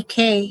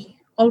pre-K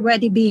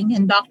already being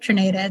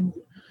indoctrinated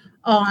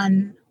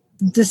on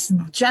this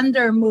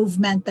gender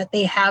movement that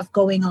they have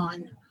going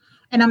on.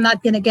 And I'm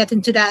not going to get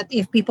into that.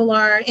 If people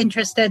are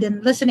interested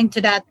in listening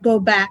to that, go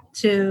back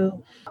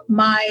to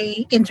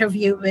my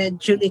interview with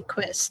Julie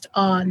Quist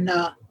on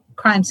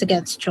crimes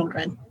against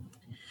children.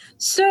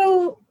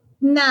 So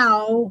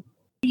now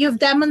you've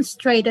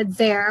demonstrated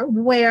there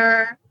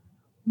where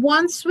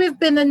once we've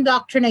been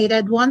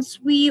indoctrinated, once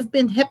we've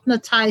been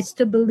hypnotized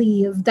to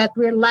believe that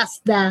we're less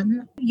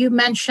than, you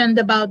mentioned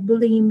about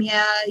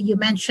bulimia, you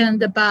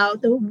mentioned about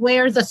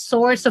where the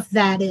source of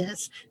that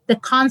is, the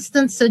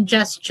constant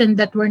suggestion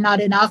that we're not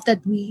enough,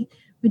 that we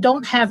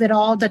don't have it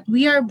all, that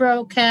we are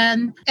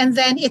broken. And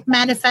then it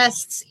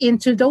manifests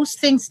into those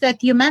things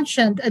that you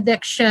mentioned,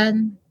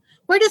 addiction.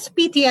 Where does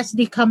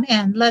PTSD come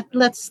in?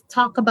 Let's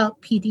talk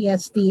about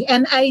PTSD.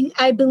 And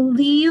I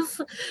believe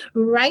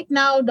right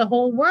now the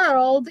whole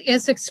world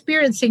is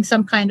experiencing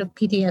some kind of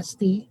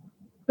PTSD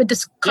with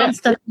this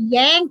constant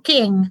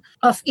yanking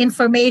of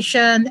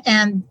information.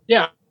 And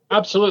yeah,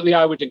 absolutely,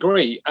 I would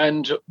agree.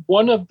 And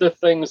one of the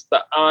things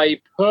that I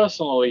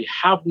personally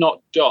have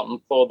not done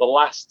for the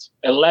last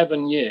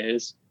 11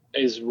 years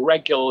is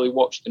regularly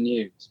watch the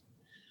news.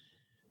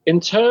 In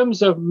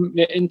terms of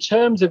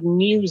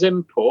news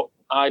input,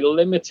 I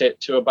limit it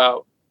to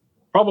about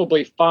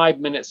probably 5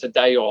 minutes a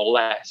day or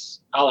less.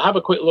 I'll have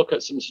a quick look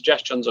at some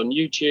suggestions on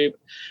YouTube.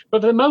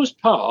 But for the most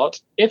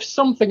part, if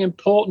something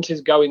important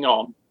is going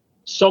on,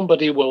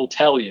 somebody will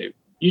tell you.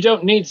 You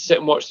don't need to sit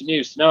and watch the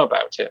news to know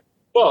about it.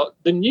 But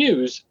the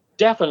news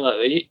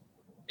definitely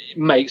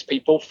makes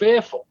people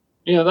fearful.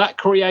 That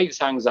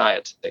creates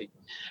anxiety.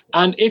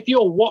 And if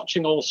you're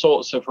watching all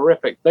sorts of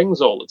horrific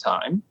things all the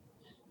time,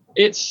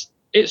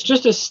 it's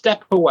just a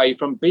step away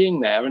from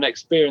being there and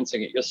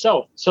experiencing it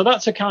yourself. So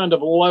that's a kind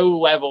of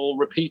low-level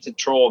repeated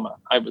trauma,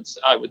 I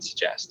would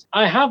suggest.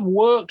 I have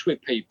worked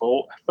with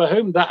people for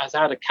whom that has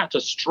had a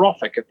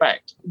catastrophic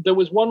effect. There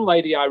was one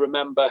lady I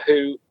remember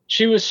who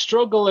she was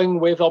struggling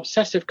with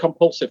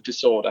obsessive-compulsive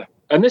disorder.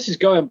 And this is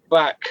going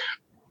back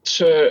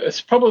to,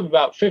 it's probably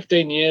about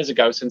 15 years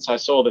ago since I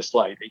saw this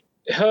lady.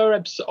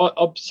 Her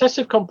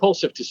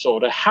obsessive-compulsive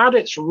disorder had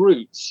its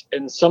roots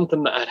in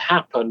something that had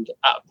happened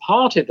at a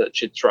party that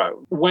she'd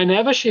thrown.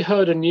 Whenever she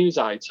heard a news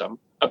item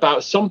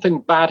about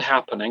something bad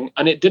happening,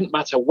 and it didn't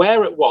matter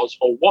where it was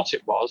or what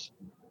it was,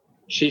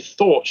 she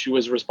thought she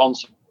was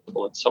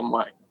responsible in some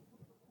way.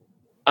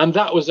 And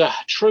that was a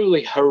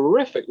truly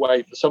horrific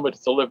way for somebody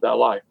to live their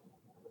life.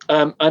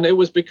 And it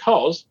was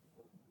because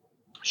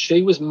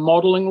she was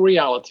modeling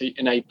reality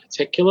in a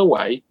particular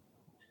way,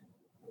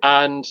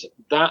 and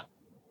that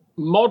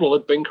model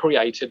had been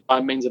created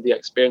by means of the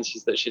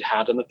experiences that she'd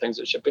had and the things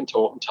that she'd been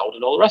taught and told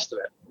and all the rest of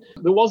it.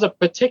 There was a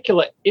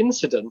particular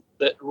incident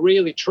that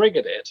really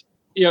triggered it.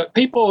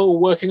 People who are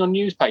working on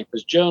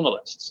newspapers,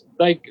 journalists,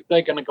 they're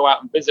going to go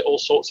out and visit all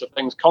sorts of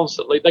things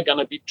constantly. They're going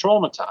to be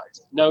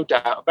traumatized, no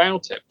doubt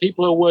about it.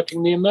 People who are working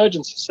in the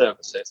emergency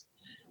services,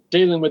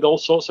 dealing with all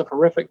sorts of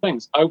horrific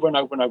things over and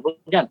over and over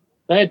again.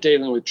 They're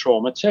dealing with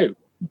trauma too.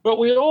 But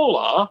we all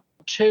are,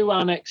 to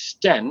an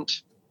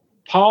extent,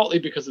 partly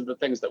because of the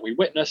things that we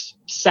witness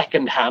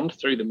secondhand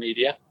through the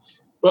media,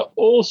 but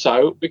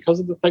also because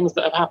of the things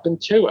that have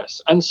happened to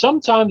us. And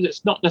sometimes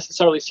it's not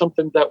necessarily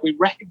something that we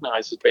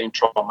recognize as being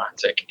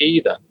traumatic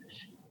either.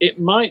 It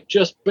might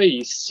just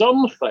be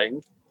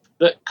something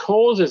that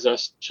causes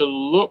us to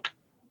look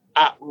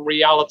at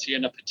reality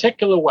in a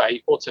particular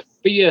way or to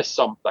fear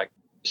something.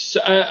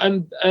 So,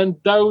 and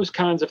those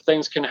kinds of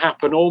things can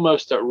happen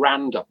almost at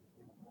random.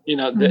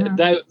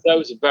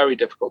 Those are very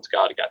difficult to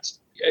guard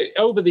against.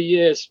 Over the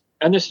years,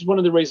 and this is one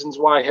of the reasons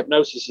why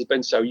hypnosis has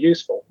been so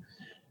useful,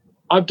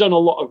 I've done a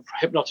lot of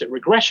hypnotic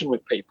regression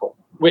with people,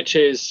 which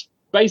is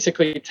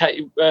basically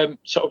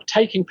sort of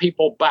taking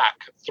people back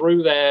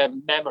through their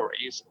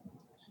memories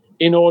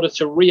in order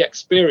to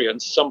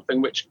re-experience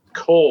something which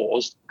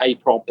caused a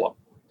problem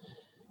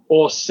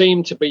or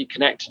seemed to be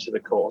connected to the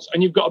cause.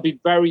 And you've got to be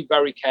very,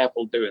 very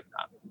careful doing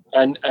that.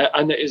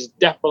 And it is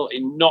definitely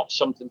not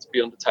something to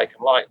be undertaken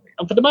lightly.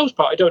 And for the most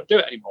part, I don't do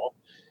it anymore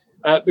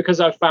because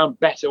I've found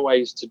better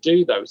ways to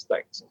do those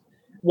things.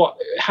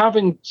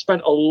 having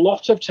spent a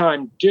lot of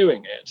time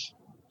doing it,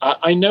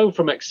 I know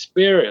from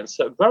experience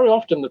that very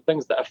often the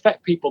things that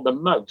affect people the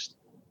most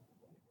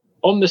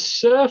on the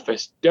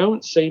surface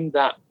don't seem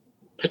that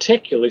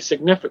particularly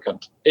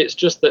significant. It's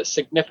just that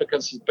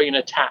significance has been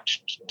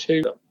attached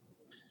to them.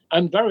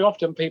 And very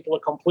often people are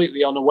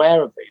completely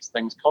unaware of these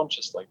things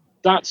consciously.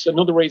 That's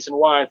another reason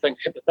why I think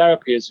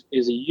hypnotherapy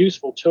is a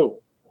useful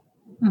tool,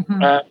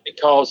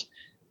 because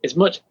it's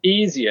much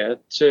easier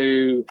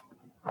to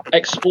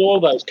explore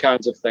those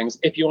kinds of things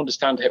if you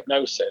understand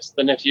hypnosis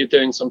than if you're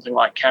doing something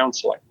like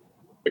counseling,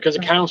 because a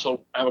counselor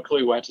won't have a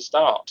clue where to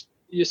start.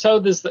 So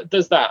there's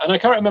that. And I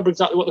can't remember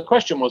exactly what the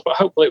question was, but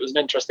hopefully it was an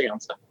interesting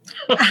answer.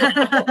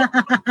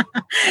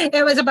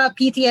 It was about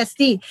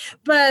PTSD.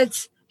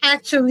 But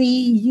actually,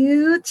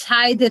 you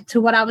tied it to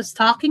what I was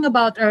talking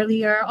about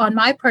earlier on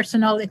my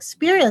personal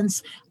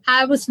experience.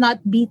 I was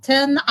not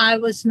beaten. I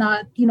was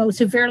not,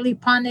 severely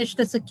punished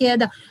as a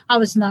kid. I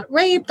was not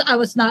raped. I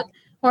was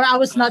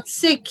not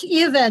sick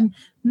even.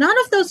 None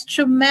of those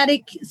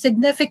traumatic,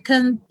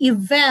 significant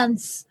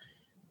events.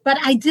 But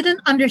I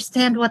didn't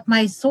understand what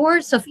my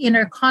source of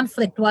inner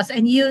conflict was.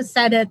 And you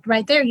said it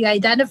right there. You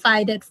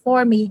identified it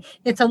for me.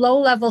 It's a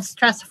low-level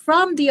stress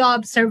from the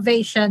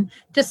observation,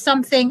 just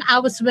something I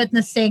was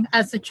witnessing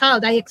as a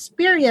child. I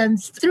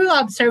experienced through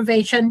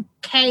observation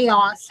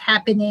chaos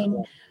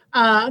happening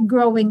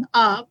growing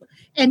up.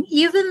 And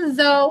even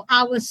though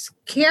I was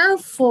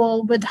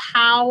careful with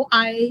how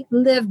I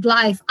lived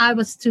life, I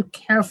was too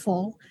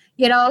careful.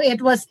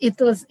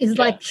 It's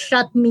like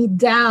shut me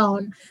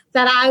down,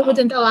 that I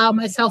wouldn't allow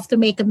myself to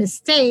make a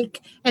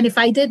mistake. And if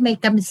I did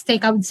make a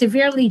mistake, I would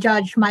severely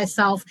judge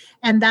myself.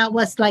 And that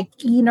was like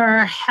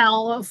inner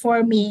hell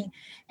for me.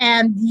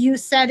 And you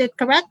said it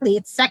correctly.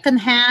 It's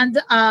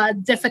secondhand,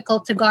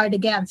 difficult to guard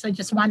against. I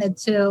just wanted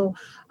to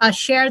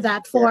share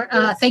that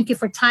thank you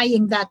for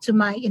tying that to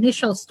my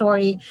initial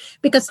story,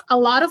 because a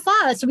lot of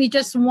us, we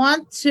just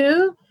want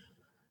to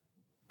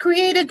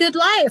create a good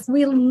life.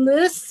 We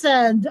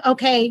listened.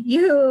 Okay,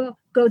 you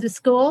go to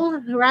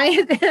school,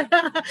 right?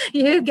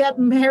 You get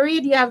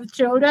married, you have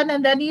children,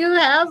 and then you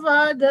have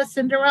the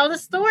Cinderella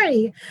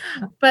story.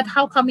 But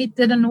how come it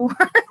didn't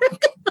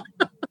work?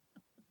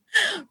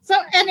 So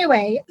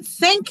anyway,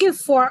 thank you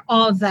for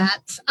all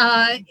that.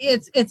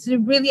 It's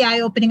really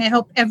eye-opening. I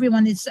hope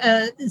everyone is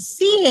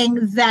seeing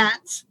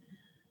that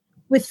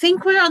we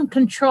think we're on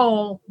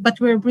control, but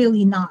we're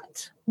really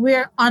not.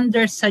 We're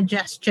under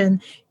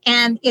suggestion.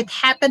 And it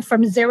happened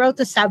from 0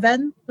 to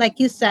 7, like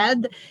you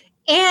said.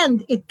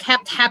 And it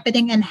kept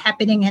happening and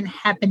happening and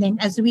happening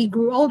as we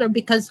grew older,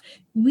 because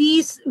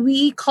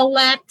we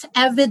collect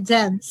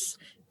evidence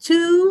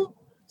to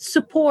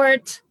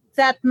support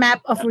that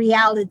map of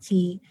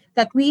reality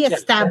that we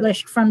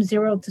established from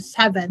 0 to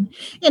 7.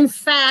 In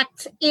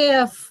fact,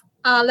 if,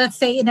 let's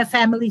say in a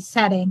family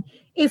setting,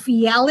 if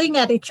yelling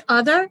at each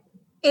other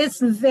is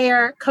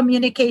their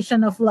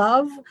communication of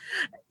love,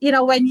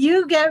 when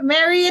you get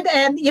married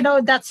and,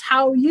 that's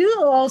how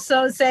you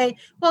also say,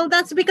 well,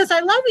 that's because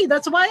I love you.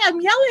 That's why I'm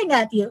yelling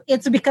at you.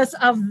 It's because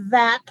of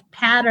that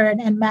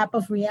pattern and map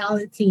of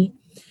reality.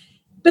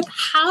 But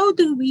how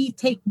do we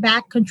take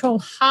back control?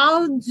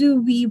 How do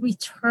we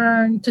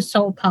return to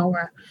soul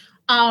power?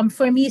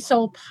 For me,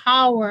 soul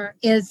power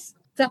is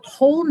that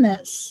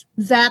wholeness,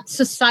 that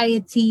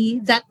society,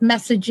 that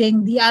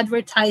messaging, the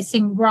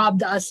advertising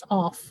robbed us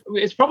of.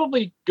 It's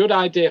probably a good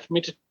idea for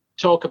me to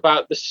talk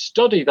about the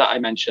study that I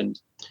mentioned.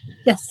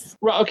 Yes.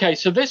 Right. Okay.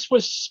 So this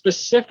was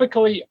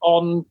specifically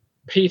on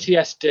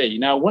PTSD.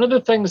 Now, one of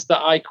the things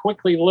that I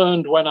quickly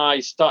learned when I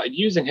started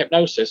using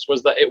hypnosis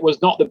was that it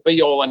was not the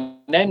be all and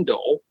end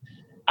all,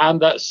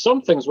 and that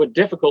some things were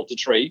difficult to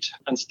treat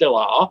and still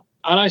are.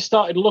 And I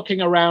started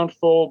looking around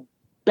for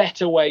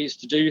better ways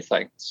to do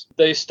things.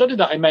 The study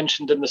that I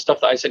mentioned in the stuff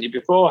that I sent you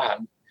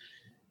beforehand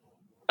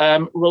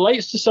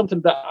relates to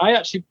something that I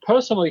actually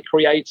personally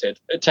created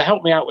to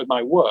help me out with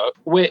my work,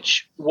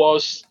 which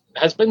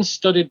has been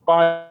studied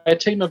by a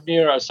team of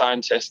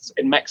neuroscientists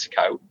in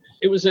Mexico.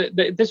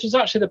 This was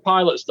actually the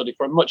pilot study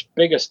for a much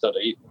bigger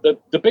study.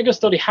 The bigger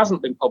study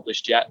hasn't been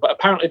published yet, but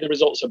apparently the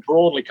results are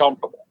broadly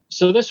comparable.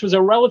 So this was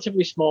a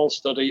relatively small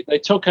study. They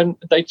took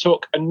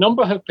a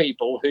number of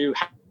people who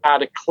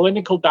had a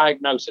clinical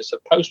diagnosis of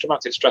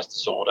post-traumatic stress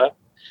disorder.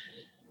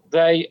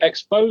 They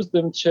exposed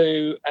them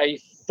to a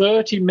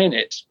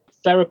 30-minute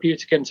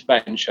therapeutic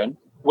intervention,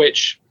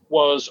 which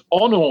was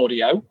on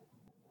audio,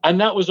 and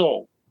that was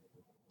all.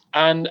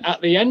 And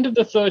at the end of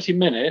the 30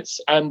 minutes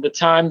and the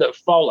time that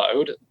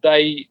followed,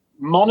 they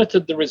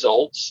monitored the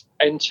results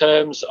in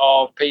terms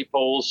of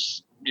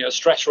people's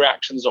stress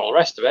reactions, all the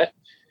rest of it.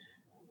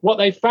 What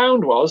they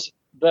found was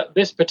that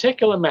this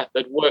particular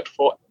method worked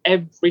for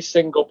every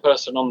single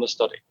person on the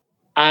study.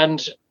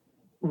 And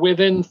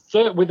within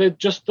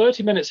just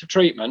 30 minutes of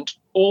treatment,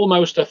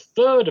 almost a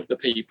third of the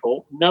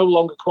people no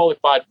longer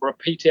qualified for a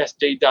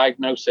PTSD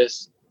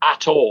diagnosis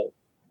at all.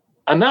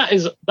 And that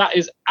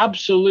is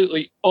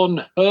absolutely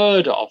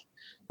unheard of.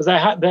 Because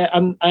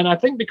and I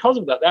think because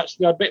of that, they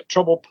actually had a bit of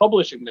trouble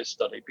publishing this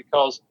study,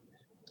 because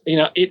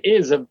it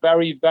is a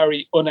very,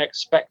 very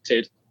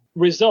unexpected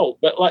result.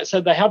 But like I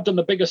said, they have done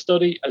the bigger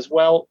study as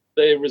well.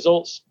 The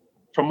results,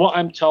 from what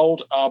I'm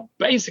told, are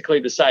basically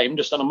the same,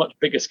 just on a much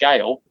bigger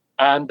scale.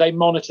 And they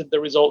monitored the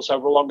results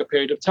over a longer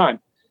period of time.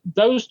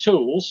 Those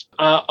tools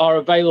are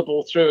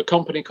available through a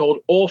company called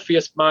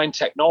Orpheus Mind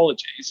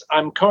Technologies.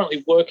 I'm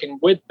currently working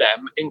with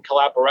them in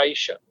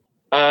collaboration.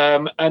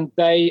 And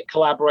they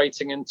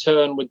collaborating in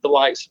turn with the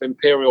likes of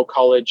Imperial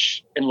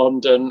College in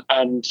London.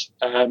 And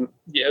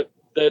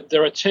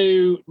there are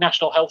 2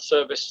 National Health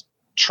Service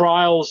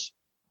trials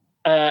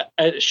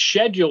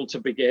scheduled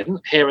to begin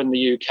here in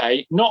the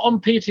UK, not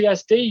on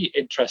PTSD,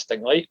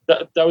 interestingly.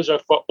 Those are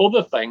for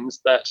other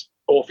things that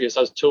Orpheus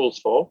has tools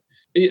for.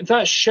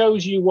 That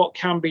shows you what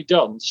can be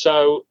done.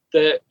 So,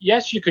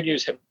 yes, you can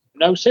use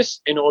hypnosis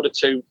in order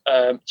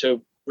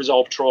to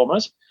resolve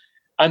traumas.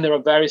 And there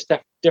are various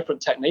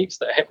different techniques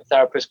that a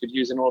hypnotherapist could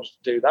use in order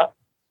to do that.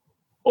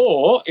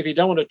 Or if you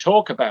don't want to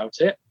talk about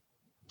it,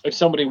 if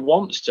somebody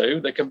wants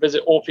to, they can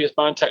visit Orpheus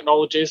Mind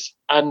Technologies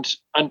and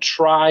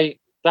try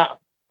that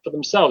for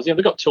themselves.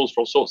 They've got tools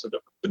for all sorts of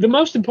them. But the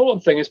most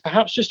important thing is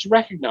perhaps just to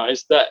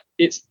recognize that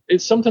it's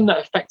something that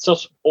affects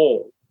us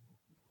all,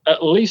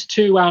 at least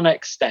to an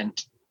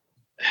extent.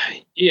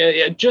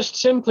 Just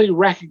simply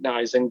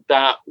recognizing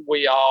that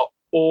we are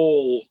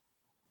all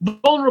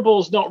vulnerable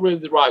is not really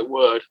the right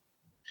word.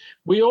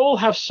 We all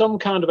have some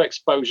kind of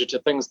exposure to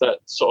things that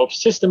sort of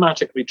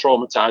systematically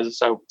traumatize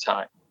us over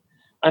time.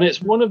 And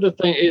it's one of the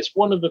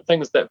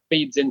things that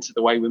feeds into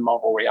the way we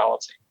model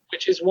reality,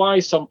 which is why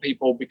some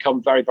people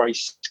become very, very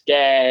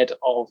scared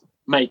of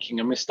making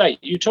a mistake.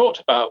 You talked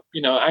about,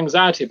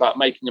 anxiety about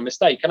making a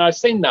mistake. And I've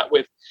seen that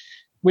with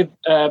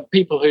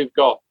people who've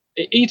got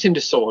eating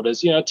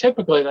disorders.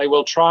 Typically they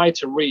will try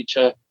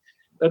to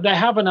they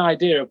have an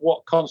idea of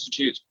what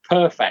constitutes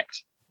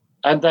perfect.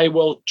 And they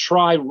will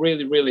try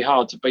really, really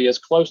hard to be as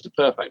close to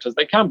perfect as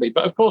they can be.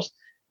 But of course,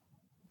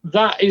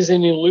 that is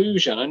an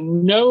illusion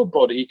and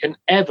nobody can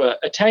ever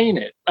attain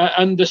it.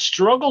 And the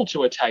struggle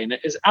to attain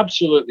it is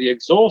absolutely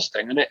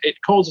exhausting. And it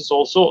causes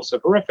all sorts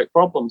of horrific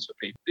problems for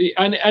people.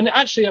 And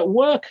actually at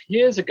work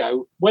years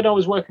ago, when I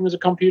was working as a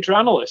computer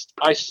analyst,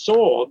 I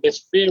saw this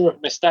fear of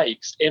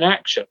mistakes in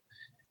action.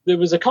 There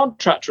was a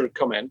contractor who'd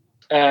come in.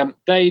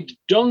 They'd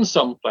done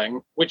something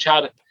which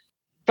had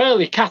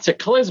fairly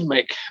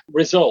cataclysmic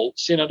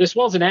results. This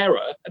was an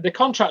error. The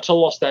contractor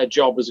lost their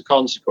job as a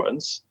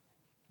consequence.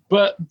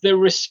 But the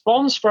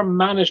response from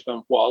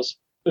management was,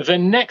 the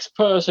next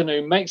person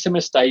who makes a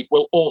mistake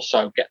will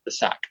also get the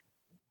sack.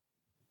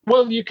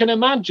 Well, you can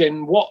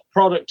imagine what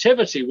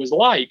productivity was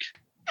like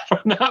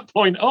from that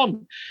point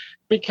on,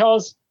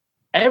 because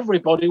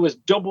everybody was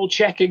double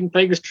checking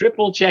things,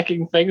 triple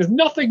checking things.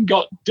 Nothing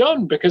got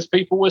done because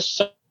people were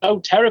so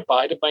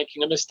terrified of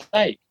making a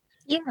mistake.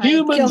 Yeah,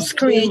 it kills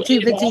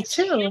creativity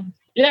too.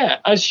 Yeah,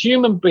 as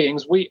human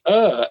beings, we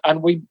err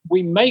and we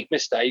make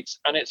mistakes,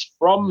 and it's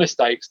from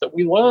mistakes that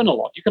we learn a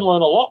lot. You can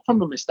learn a lot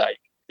from a mistake.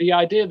 The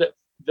idea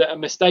that a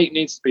mistake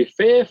needs to be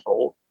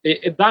fearful,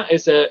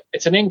 it's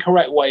an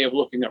incorrect way of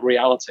looking at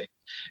reality.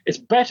 It's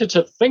better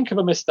to think of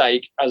a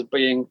mistake as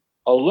being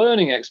a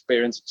learning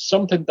experience,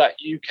 something that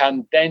you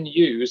can then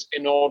use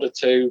in order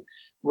to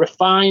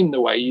refine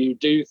the way you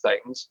do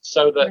things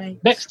so that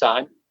next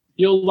time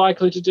you're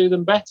likely to do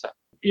them better.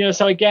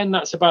 So again,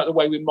 that's about the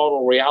way we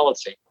model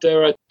reality.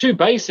 There are 2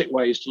 basic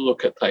ways to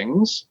look at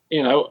things,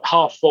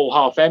 half full,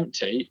 half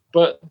empty,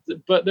 but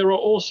there are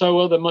also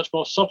other much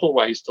more subtle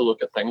ways to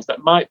look at things that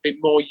might be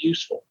more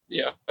useful.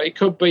 It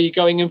could be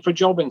going in for a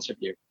job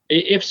interview.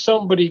 If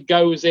somebody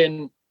goes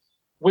in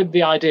with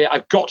the idea,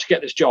 I've got to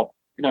get this job,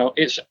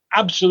 it's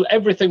absolute,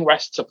 everything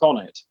rests upon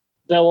it.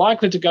 They're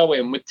likely to go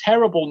in with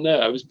terrible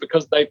nerves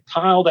because they've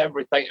piled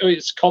everything.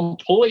 It's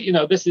complete,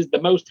 this is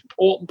the most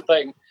important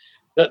thing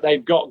that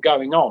they've got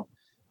going on.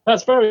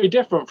 That's very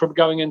different from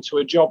going into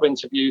a job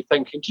interview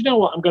thinking, do you know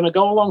what, I'm going to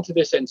go along to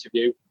this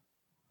interview.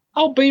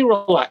 I'll be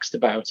relaxed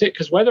about it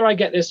because whether I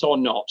get this or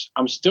not,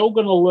 I'm still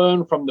going to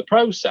learn from the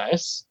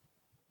process.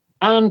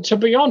 And to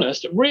be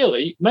honest,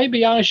 really,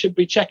 maybe I should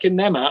be checking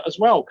them out as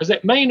well, because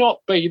it may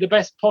not be the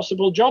best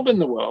possible job in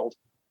the world.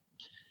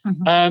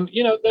 Mm-hmm.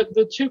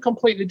 They're 2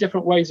 completely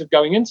different ways of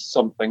going into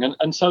something.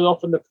 And so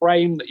often the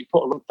frame that you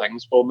put around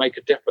things will make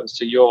a difference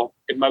to your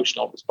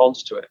emotional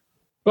response to it.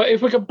 But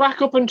if we could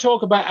back up and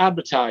talk about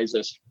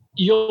advertisers,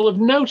 you'll have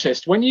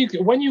noticed when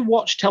you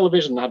watch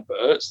television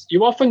adverts,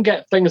 you often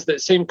get things that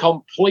seem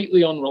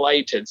completely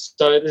unrelated.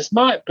 So this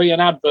might be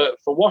an advert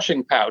for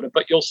washing powder,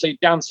 but you'll see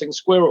dancing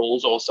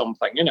squirrels or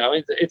something.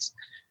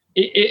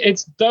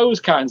 It's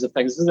those kinds of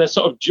things. There's a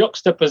sort of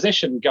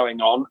juxtaposition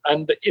going on,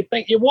 and you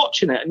think you're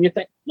watching it, and you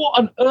think, what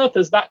on earth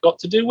has that got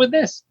to do with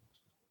this?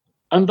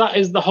 And that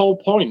is the whole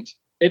point.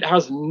 It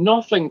has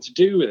nothing to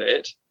do with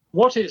it.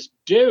 What it's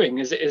doing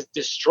is it is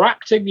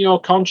distracting your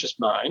conscious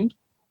mind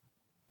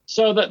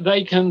so that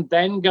they can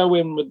then go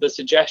in with the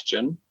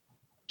suggestion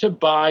to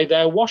buy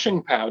their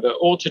washing powder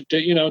or to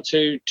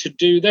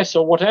do this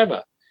or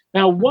whatever.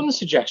 Now, one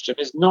suggestion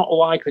is not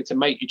likely to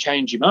make you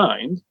change your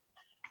mind,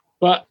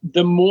 But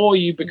the more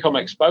you become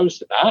exposed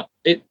to that,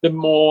 the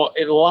more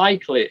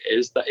likely it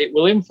is that it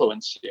will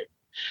influence you.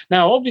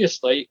 Now,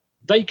 obviously,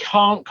 they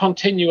can't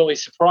continually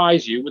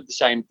surprise you with the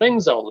same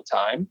things all the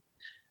time.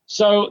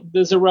 So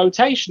there's a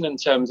rotation in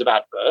terms of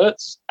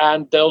adverts,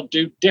 and they'll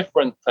do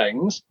different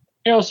things.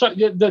 So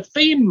the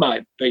theme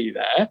might be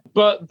there,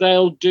 but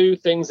they'll do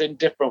things in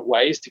different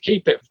ways to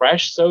keep it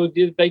fresh. So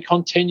they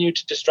continue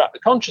to distract the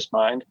conscious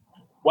mind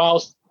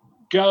whilst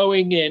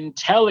going in,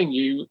 telling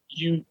you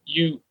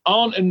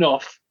aren't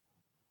enough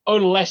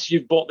unless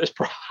you've bought this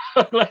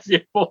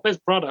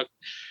product.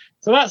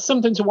 So that's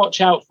something to watch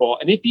out for.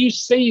 And if you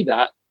see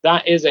that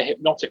is a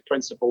hypnotic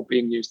principle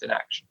being used in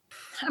action.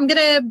 I'm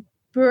going to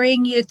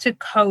bring you to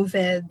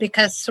COVID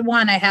because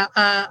one,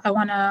 I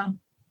want to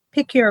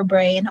pick your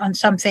brain on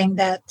something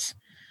that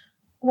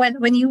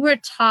when you were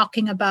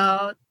talking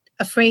about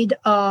afraid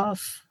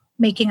of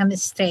making a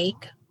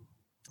mistake,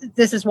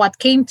 this is what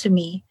came to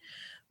me.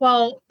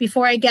 Well,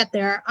 before I get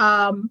there,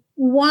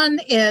 one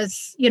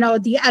is,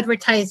 the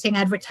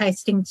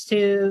advertising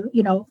to,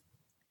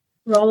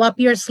 roll up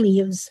your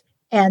sleeves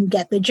and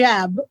get the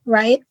jab,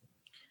 right?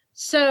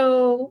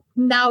 So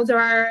now there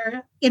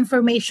are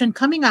information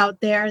coming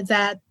out there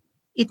that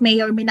it may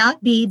or may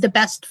not be the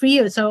best for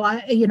you. So,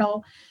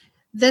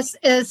 this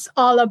is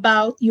all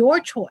about your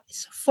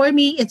choice. For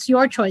me, it's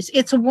your choice.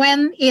 It's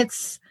when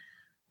it's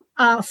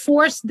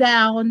forced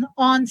down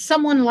on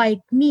someone like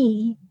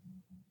me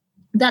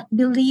that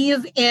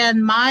believe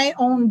in my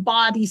own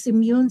body's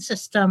immune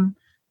system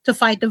to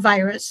fight the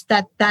virus,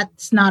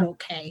 that's not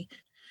okay.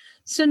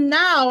 So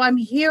now I'm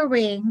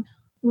hearing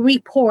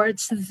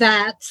reports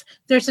that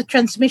there's a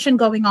transmission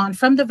going on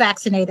from the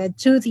vaccinated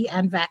to the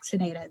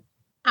unvaccinated.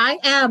 I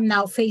am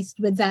now faced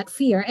with that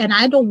fear, and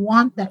I don't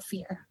want that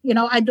fear.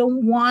 I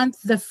don't want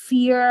the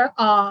fear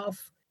of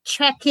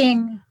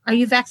checking, are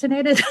you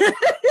vaccinated?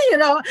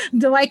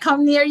 Do I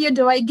come near you?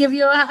 Do I give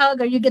you a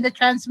hug? Are you going to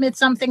transmit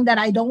something that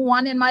I don't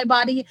want in my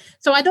body?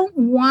 So I don't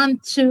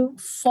want to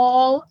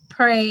fall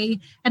prey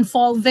and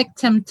fall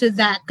victim to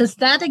that, because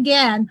that,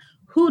 again,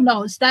 who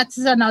knows? That's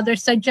another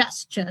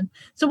suggestion.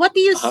 So what do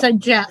you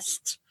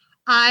suggest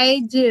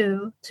I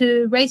do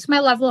to raise my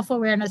level of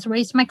awareness,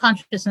 raise my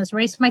consciousness,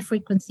 raise my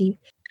frequency?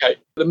 Okay.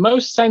 The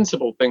most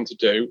sensible thing to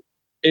do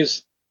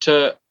is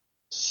to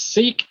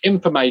seek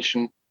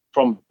information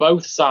from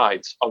both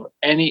sides of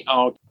any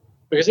argument.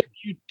 Because if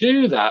you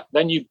do that,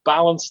 then you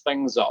balance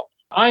things up.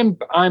 I'm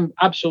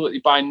absolutely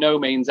by no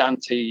means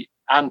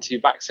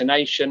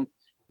anti-vaccination.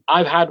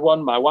 I've had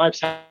one. My wife's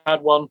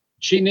had one.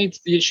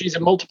 She's a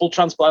multiple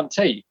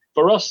transplantee.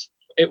 For us,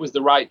 it was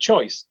the right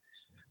choice.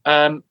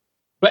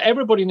 But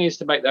everybody needs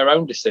to make their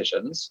own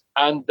decisions.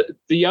 And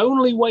the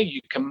only way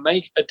you can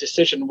make a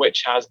decision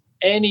which has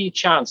any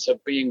chance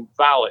of being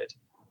valid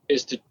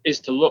is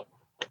to look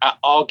at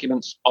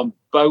arguments on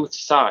both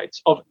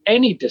sides of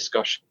any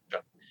discussion.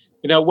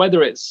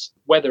 Whether it's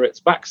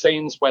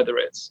vaccines, whether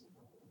it's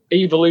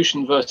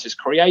evolution versus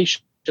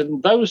creation,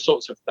 those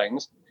sorts of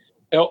things,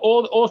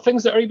 or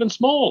things that are even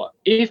smaller.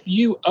 If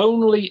you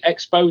only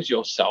expose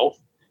yourself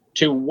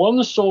to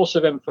one source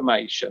of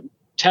information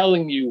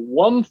telling you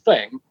one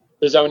thing,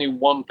 there's only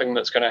one thing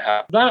that's going to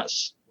happen.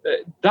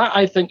 That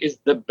I think is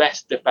the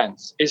best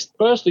defense, is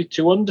firstly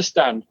to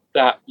understand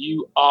that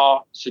you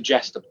are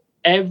suggestible.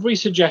 Every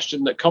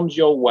suggestion that comes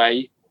your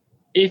way,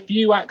 if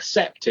you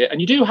accept it, and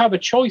you do have a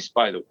choice,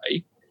 by the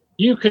way,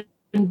 you can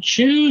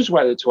choose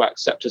whether to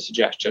accept a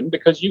suggestion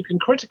because you can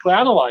critically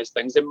analyze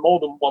things in more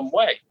than one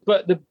way.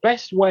 But the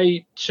best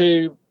way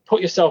to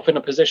put yourself in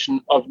a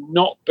position of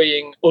not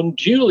being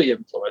unduly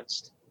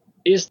influenced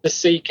is to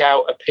seek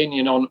out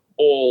opinion on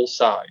all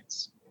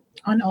sides.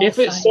 If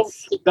it's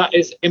something that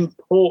is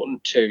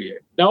important to you.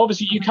 Now,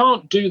 obviously, you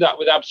can't do that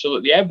with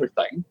absolutely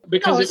everything,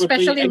 because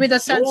especially with the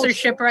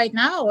censorship right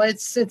now,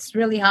 it's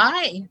really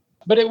high.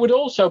 But it would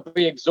also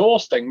be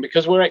exhausting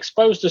because we're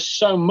exposed to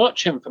so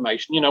much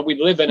information.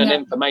 We live in an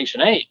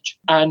information age.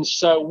 And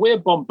so we're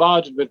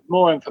bombarded with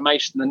more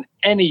information than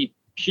any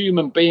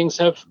human beings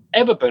have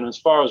ever been, as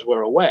far as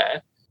we're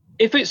aware.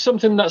 If it's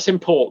something that's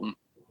important,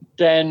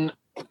 then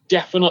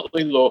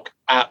definitely look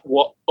at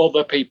what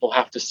other people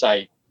have to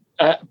say.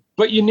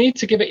 But you need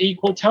to give it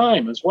equal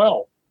time as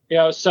well.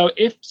 So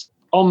if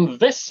on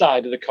this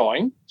side of the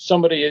coin,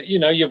 somebody,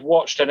 you've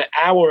watched an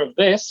hour of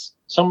this,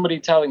 somebody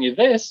telling you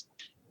this,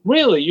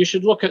 really, you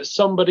should look at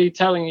somebody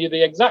telling you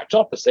the exact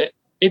opposite,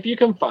 if you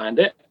can find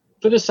it,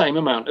 for the same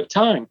amount of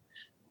time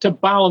to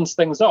balance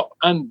things up.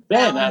 And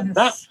then at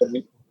that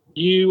point,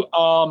 you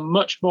are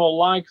much more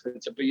likely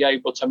to be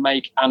able to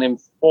make an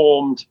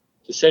informed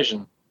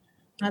decision.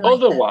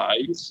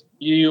 Otherwise,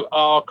 you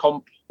are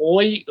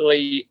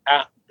completely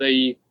at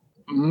the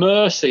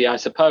mercy, I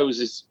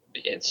suppose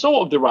it's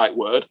sort of the right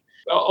word,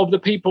 of the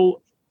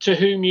people to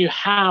whom you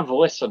have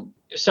listened.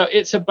 So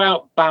it's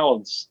about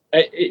balance.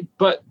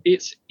 But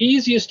it's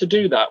easiest to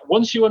do that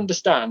once you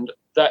understand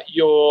that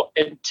your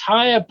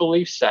entire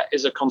belief set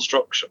is a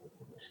construction,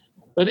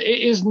 but it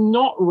is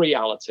not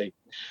reality.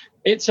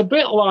 It's a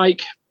bit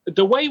like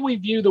the way we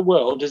view the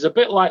world is a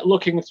bit like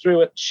looking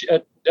through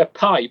a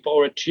pipe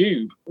or a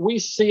tube. We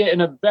see it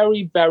in a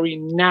very, very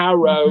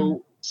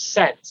narrow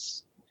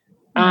sense.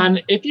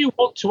 And if you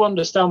want to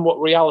understand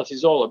what reality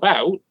is all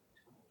about,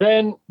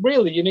 then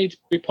really you need to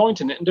be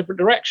pointing it in different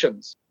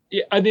directions.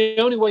 And the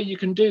only way you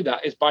can do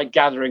that is by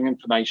gathering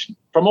information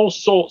from all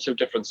sorts of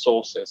different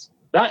sources.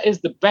 That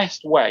is the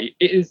best way.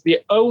 It is the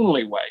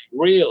only way,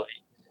 really,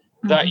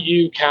 that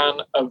you can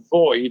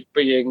avoid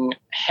being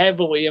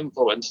heavily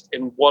influenced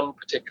in one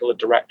particular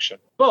direction.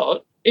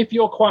 But if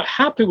you're quite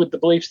happy with the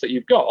beliefs that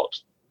you've got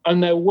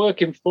and they're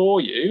working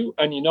for you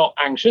and you're not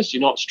anxious,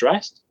 you're not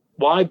stressed,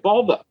 why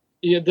bother?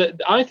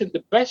 I think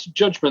the best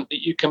judgment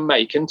that you can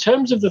make in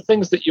terms of the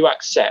things that you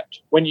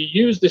accept when you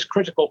use this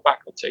critical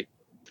faculty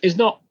is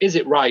not, is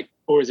it right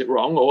or is it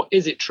wrong, or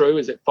is it true,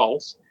 is it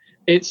false?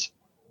 It's,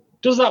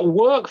 does that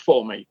work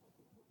for me?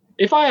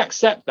 If I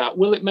accept that,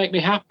 will it make me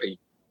happy?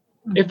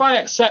 If I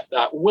accept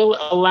that, will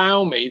it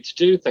allow me to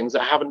do things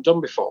that I haven't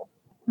done before?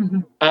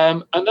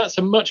 And that's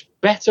a much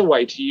better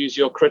way to use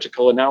your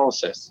critical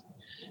analysis.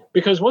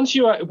 Because once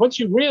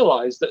you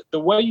realize that the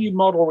way you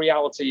model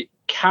reality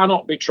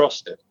cannot be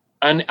trusted,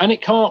 and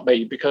it can't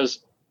be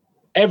because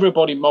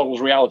everybody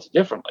models reality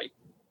differently,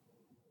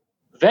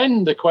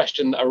 then the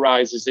question that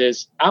arises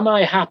is, am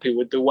I happy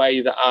with the way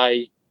that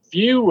I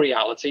view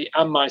reality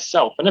and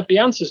myself? And if the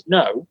answer is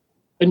no,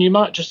 then you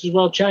might just as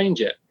well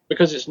change it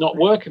because it's not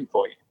working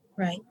for you.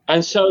 Right.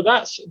 And so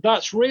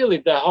that's really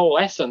the whole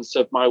essence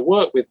of my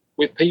work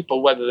with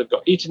people, whether they've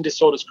got eating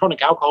disorders,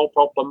 chronic alcohol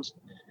problems.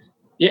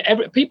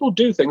 People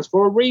do things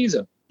for a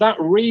reason. That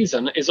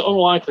reason is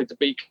unlikely to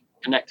be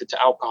connected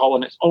to alcohol,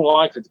 and it's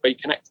unlikely to be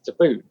connected to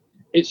food.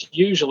 It's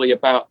usually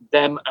about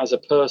them as a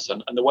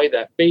person and the way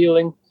they're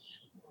feeling,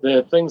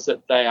 the things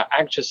that they are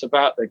anxious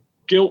about, the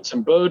guilt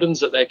and burdens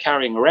that they're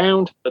carrying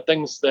around, the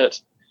things that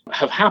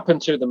have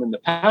happened to them in the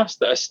past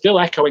that are still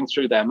echoing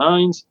through their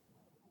minds.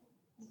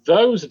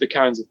 Those are the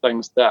kinds of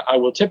things that I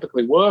will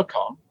typically work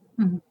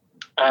on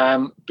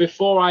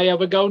before I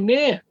ever go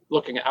near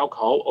looking at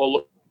alcohol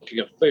or looking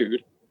at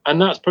food.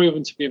 And that's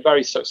proven to be a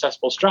very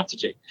successful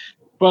strategy.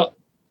 But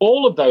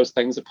all of those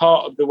things are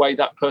part of the way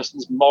that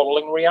person's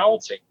modeling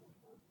reality,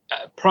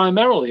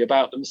 primarily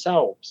about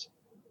themselves.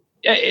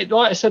 Like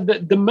I said,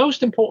 the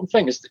most important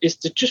thing is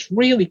to just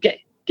really get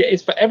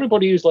is for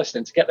everybody who's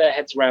listening to get their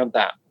heads around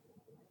that,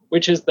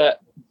 which is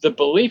that the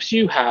beliefs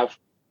you have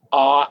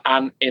are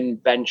an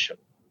invention.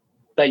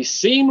 They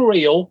seem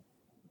real,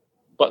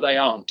 but they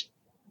aren't.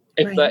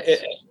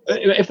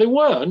 If they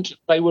weren't,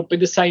 they would be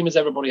the same as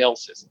everybody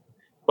else's.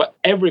 But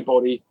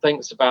everybody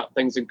thinks about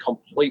things in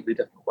completely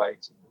different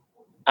ways.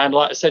 And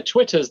like I said,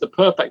 Twitter is the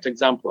perfect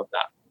example of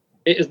that.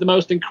 It is the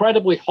most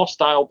incredibly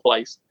hostile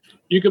place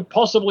you could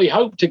possibly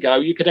hope to go.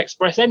 You could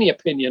express any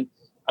opinion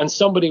and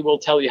somebody will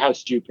tell you how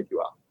stupid you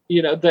are.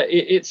 You know,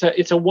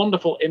 it's a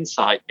wonderful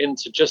insight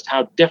into just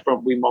how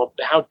differently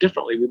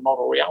we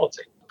model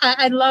reality.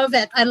 I love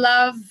it. I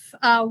love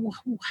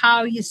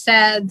how you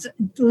said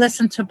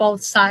listen to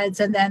both sides,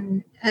 and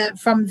then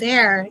from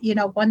there, you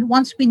know,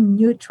 once we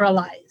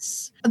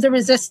neutralize the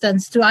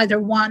resistance to either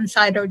one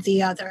side or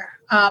the other,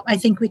 I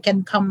think we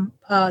can come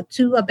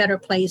to a better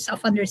place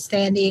of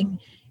understanding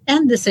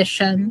and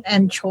decision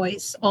and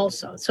choice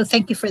also. So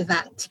thank you for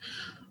that.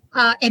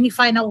 Any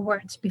final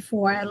words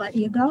before I let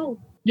you go?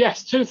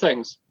 Yes, two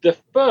things. The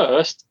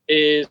first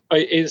is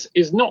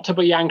not to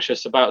be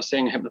anxious about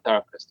seeing a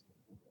hypnotherapist.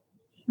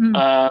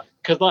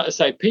 Because like I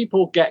say,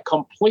 people get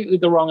completely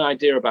the wrong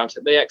idea about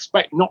it. They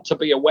expect not to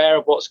be aware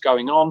of what's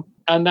going on,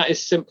 and that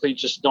is simply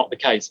just not the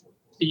case.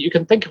 You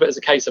can think of it as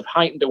a case of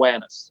heightened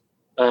awareness,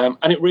 and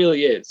it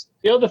really is.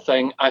 The other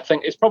thing I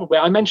think is probably,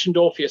 I mentioned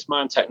Orpheus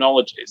Mind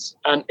Technologies,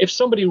 and if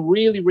somebody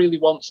really, really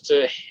wants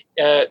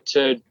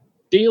to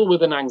deal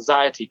with an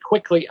anxiety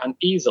quickly and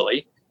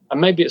easily, and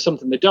maybe it's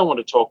something they don't want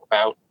to talk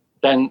about,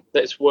 then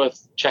it's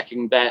worth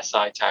checking their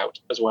site out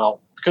as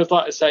well. Because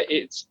like I say,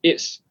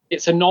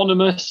 it's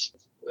anonymous.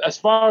 As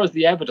far as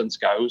the evidence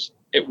goes,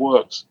 it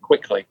works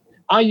quickly.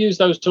 I use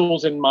those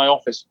tools in my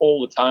office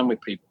all the time with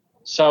people.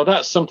 So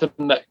that's something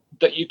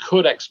that you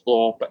could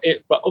explore.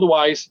 But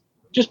otherwise,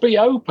 just be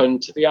open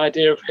to the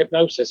idea of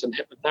hypnosis and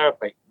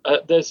hypnotherapy.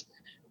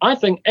 I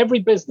think every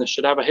business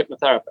should have a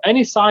hypnotherapist.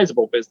 Any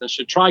sizable business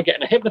should try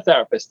getting a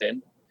hypnotherapist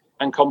in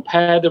and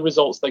compare the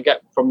results they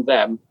get from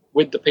them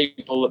with the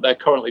people that they're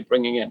currently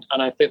bringing in.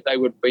 And I think they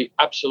would be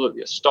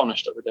absolutely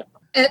astonished at the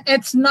difference.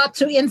 It's not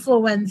to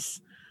influence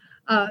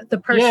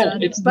the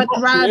person, but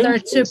rather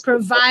to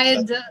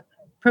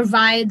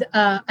provide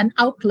an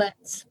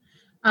outlet,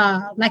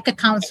 like a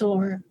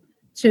counselor,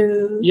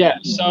 to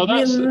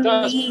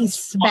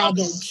release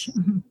baggage.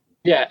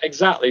 Yeah,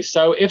 exactly.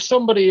 So if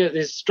somebody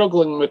is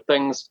struggling with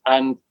things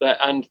and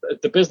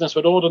the business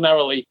would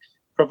ordinarily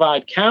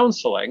provide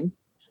counseling,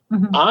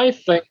 I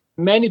think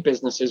many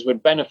businesses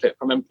would benefit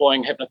from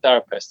employing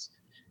hypnotherapists,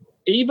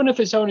 even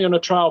if it's only on a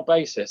trial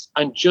basis,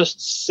 and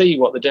just see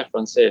what the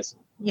difference is.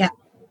 Yeah.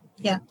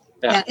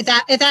 Yeah,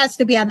 it has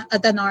to be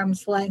at an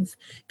arm's length,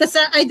 because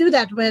I do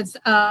that with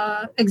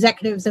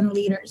executives and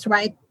leaders,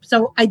 right?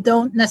 So I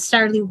don't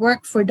necessarily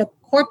work for the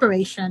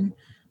corporation.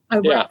 I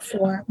work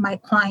for my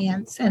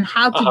clients and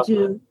how to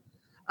do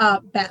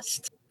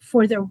best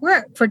for their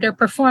work, for their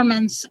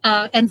performance,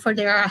 and for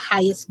their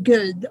highest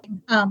good.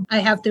 I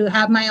have to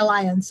have my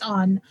alliance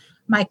on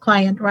my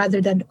client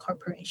rather than the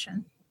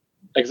corporation.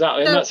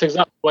 Exactly, and that's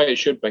exactly the way it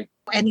should be.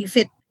 And if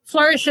it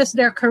flourishes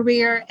their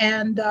career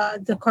and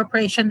the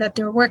corporation that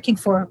they're working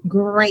for,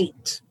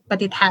 great.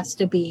 But it has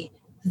to be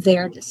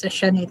their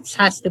decision. It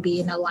has to be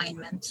in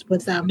alignment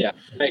with them. Yeah,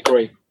 I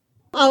agree.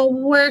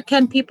 Where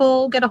can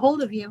people get a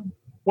hold of you?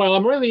 Well,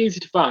 I'm really easy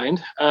to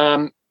find.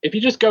 If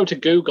you just go to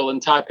Google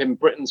and type in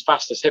Britain's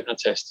Fastest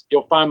Hypnotist,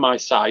 you'll find my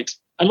site.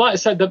 And like I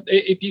said,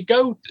 if you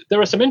go, there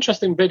are some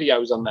interesting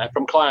videos on there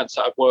from clients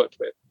that I've worked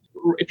with.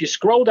 If you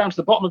scroll down to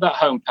the bottom of that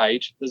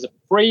homepage, there's a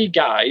free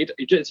guide.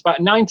 It's about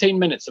 19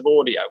 minutes of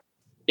audio.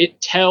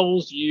 It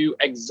tells you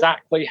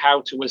exactly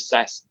how to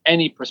assess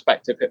any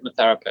prospective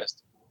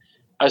hypnotherapist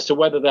as to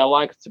whether they're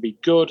likely to be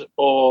good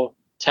or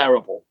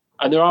terrible.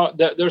 And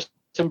there's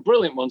some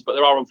brilliant ones, but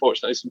there are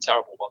unfortunately some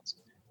terrible ones.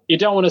 You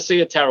don't want to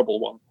see a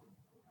terrible one.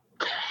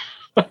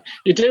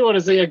 You do want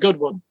to see a good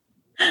one.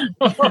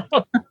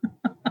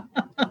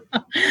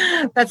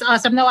 That's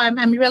awesome. No,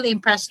 I'm really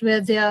impressed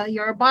with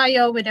your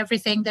bio, with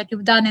everything that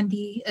you've done, and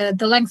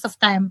the length of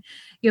time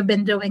you've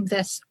been doing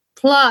this.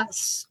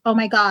 Plus, oh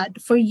my God,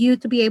 for you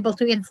to be able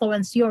to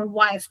influence your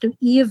wife to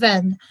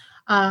even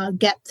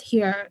get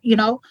here,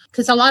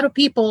 because a lot of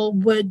people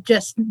would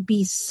just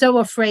be so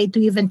afraid to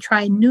even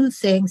try new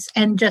things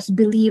and just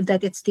believe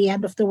that it's the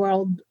end of the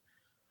world.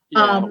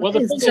 Yeah,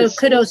 so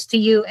kudos to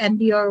you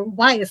and your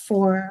wife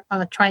for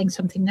trying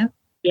something new.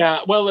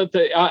 Yeah, well,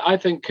 I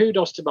think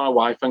kudos to my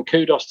wife and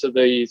kudos to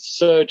the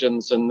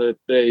surgeons and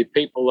the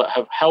people that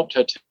have helped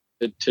her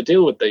to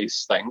deal with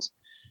these things.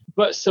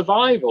 But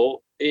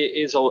survival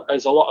is a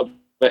lot of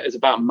it is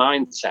about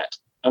mindset.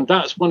 And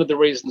that's one of the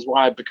reasons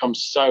why I've become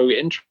so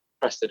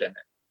interested in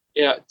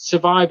it.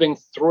 Surviving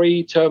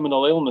 3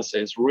 terminal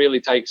illnesses really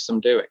takes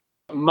some doing.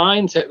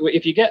 Mindset,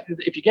 if you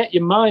get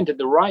your mind in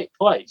the right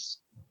place,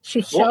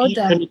 what you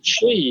can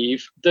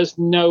achieve, there's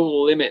no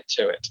limit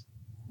to it.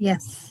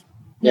 Yes.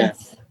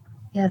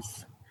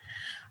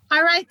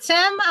 All right,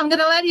 Tim, I'm going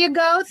to let you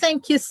go.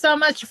 Thank you so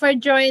much for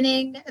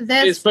joining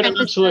this. It's been an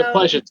absolute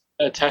pleasure,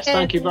 Tess.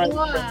 Thank you very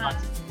much.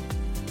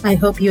 I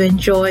hope you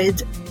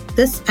enjoyed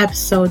this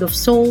episode of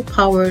Soul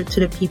Power to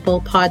the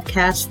People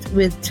podcast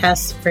with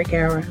Tess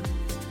Vergara.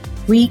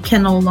 We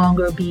can no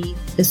longer be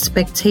the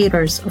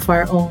spectators of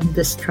our own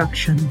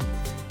destruction.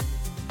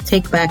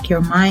 Take back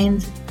your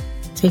mind.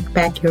 Take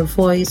back your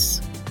voice.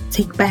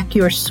 Take back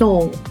your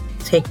soul.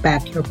 Take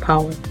back your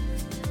power.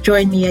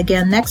 Join me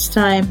again next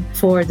time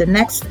for the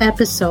next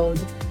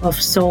episode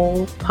of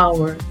Soul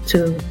Power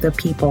to the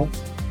People.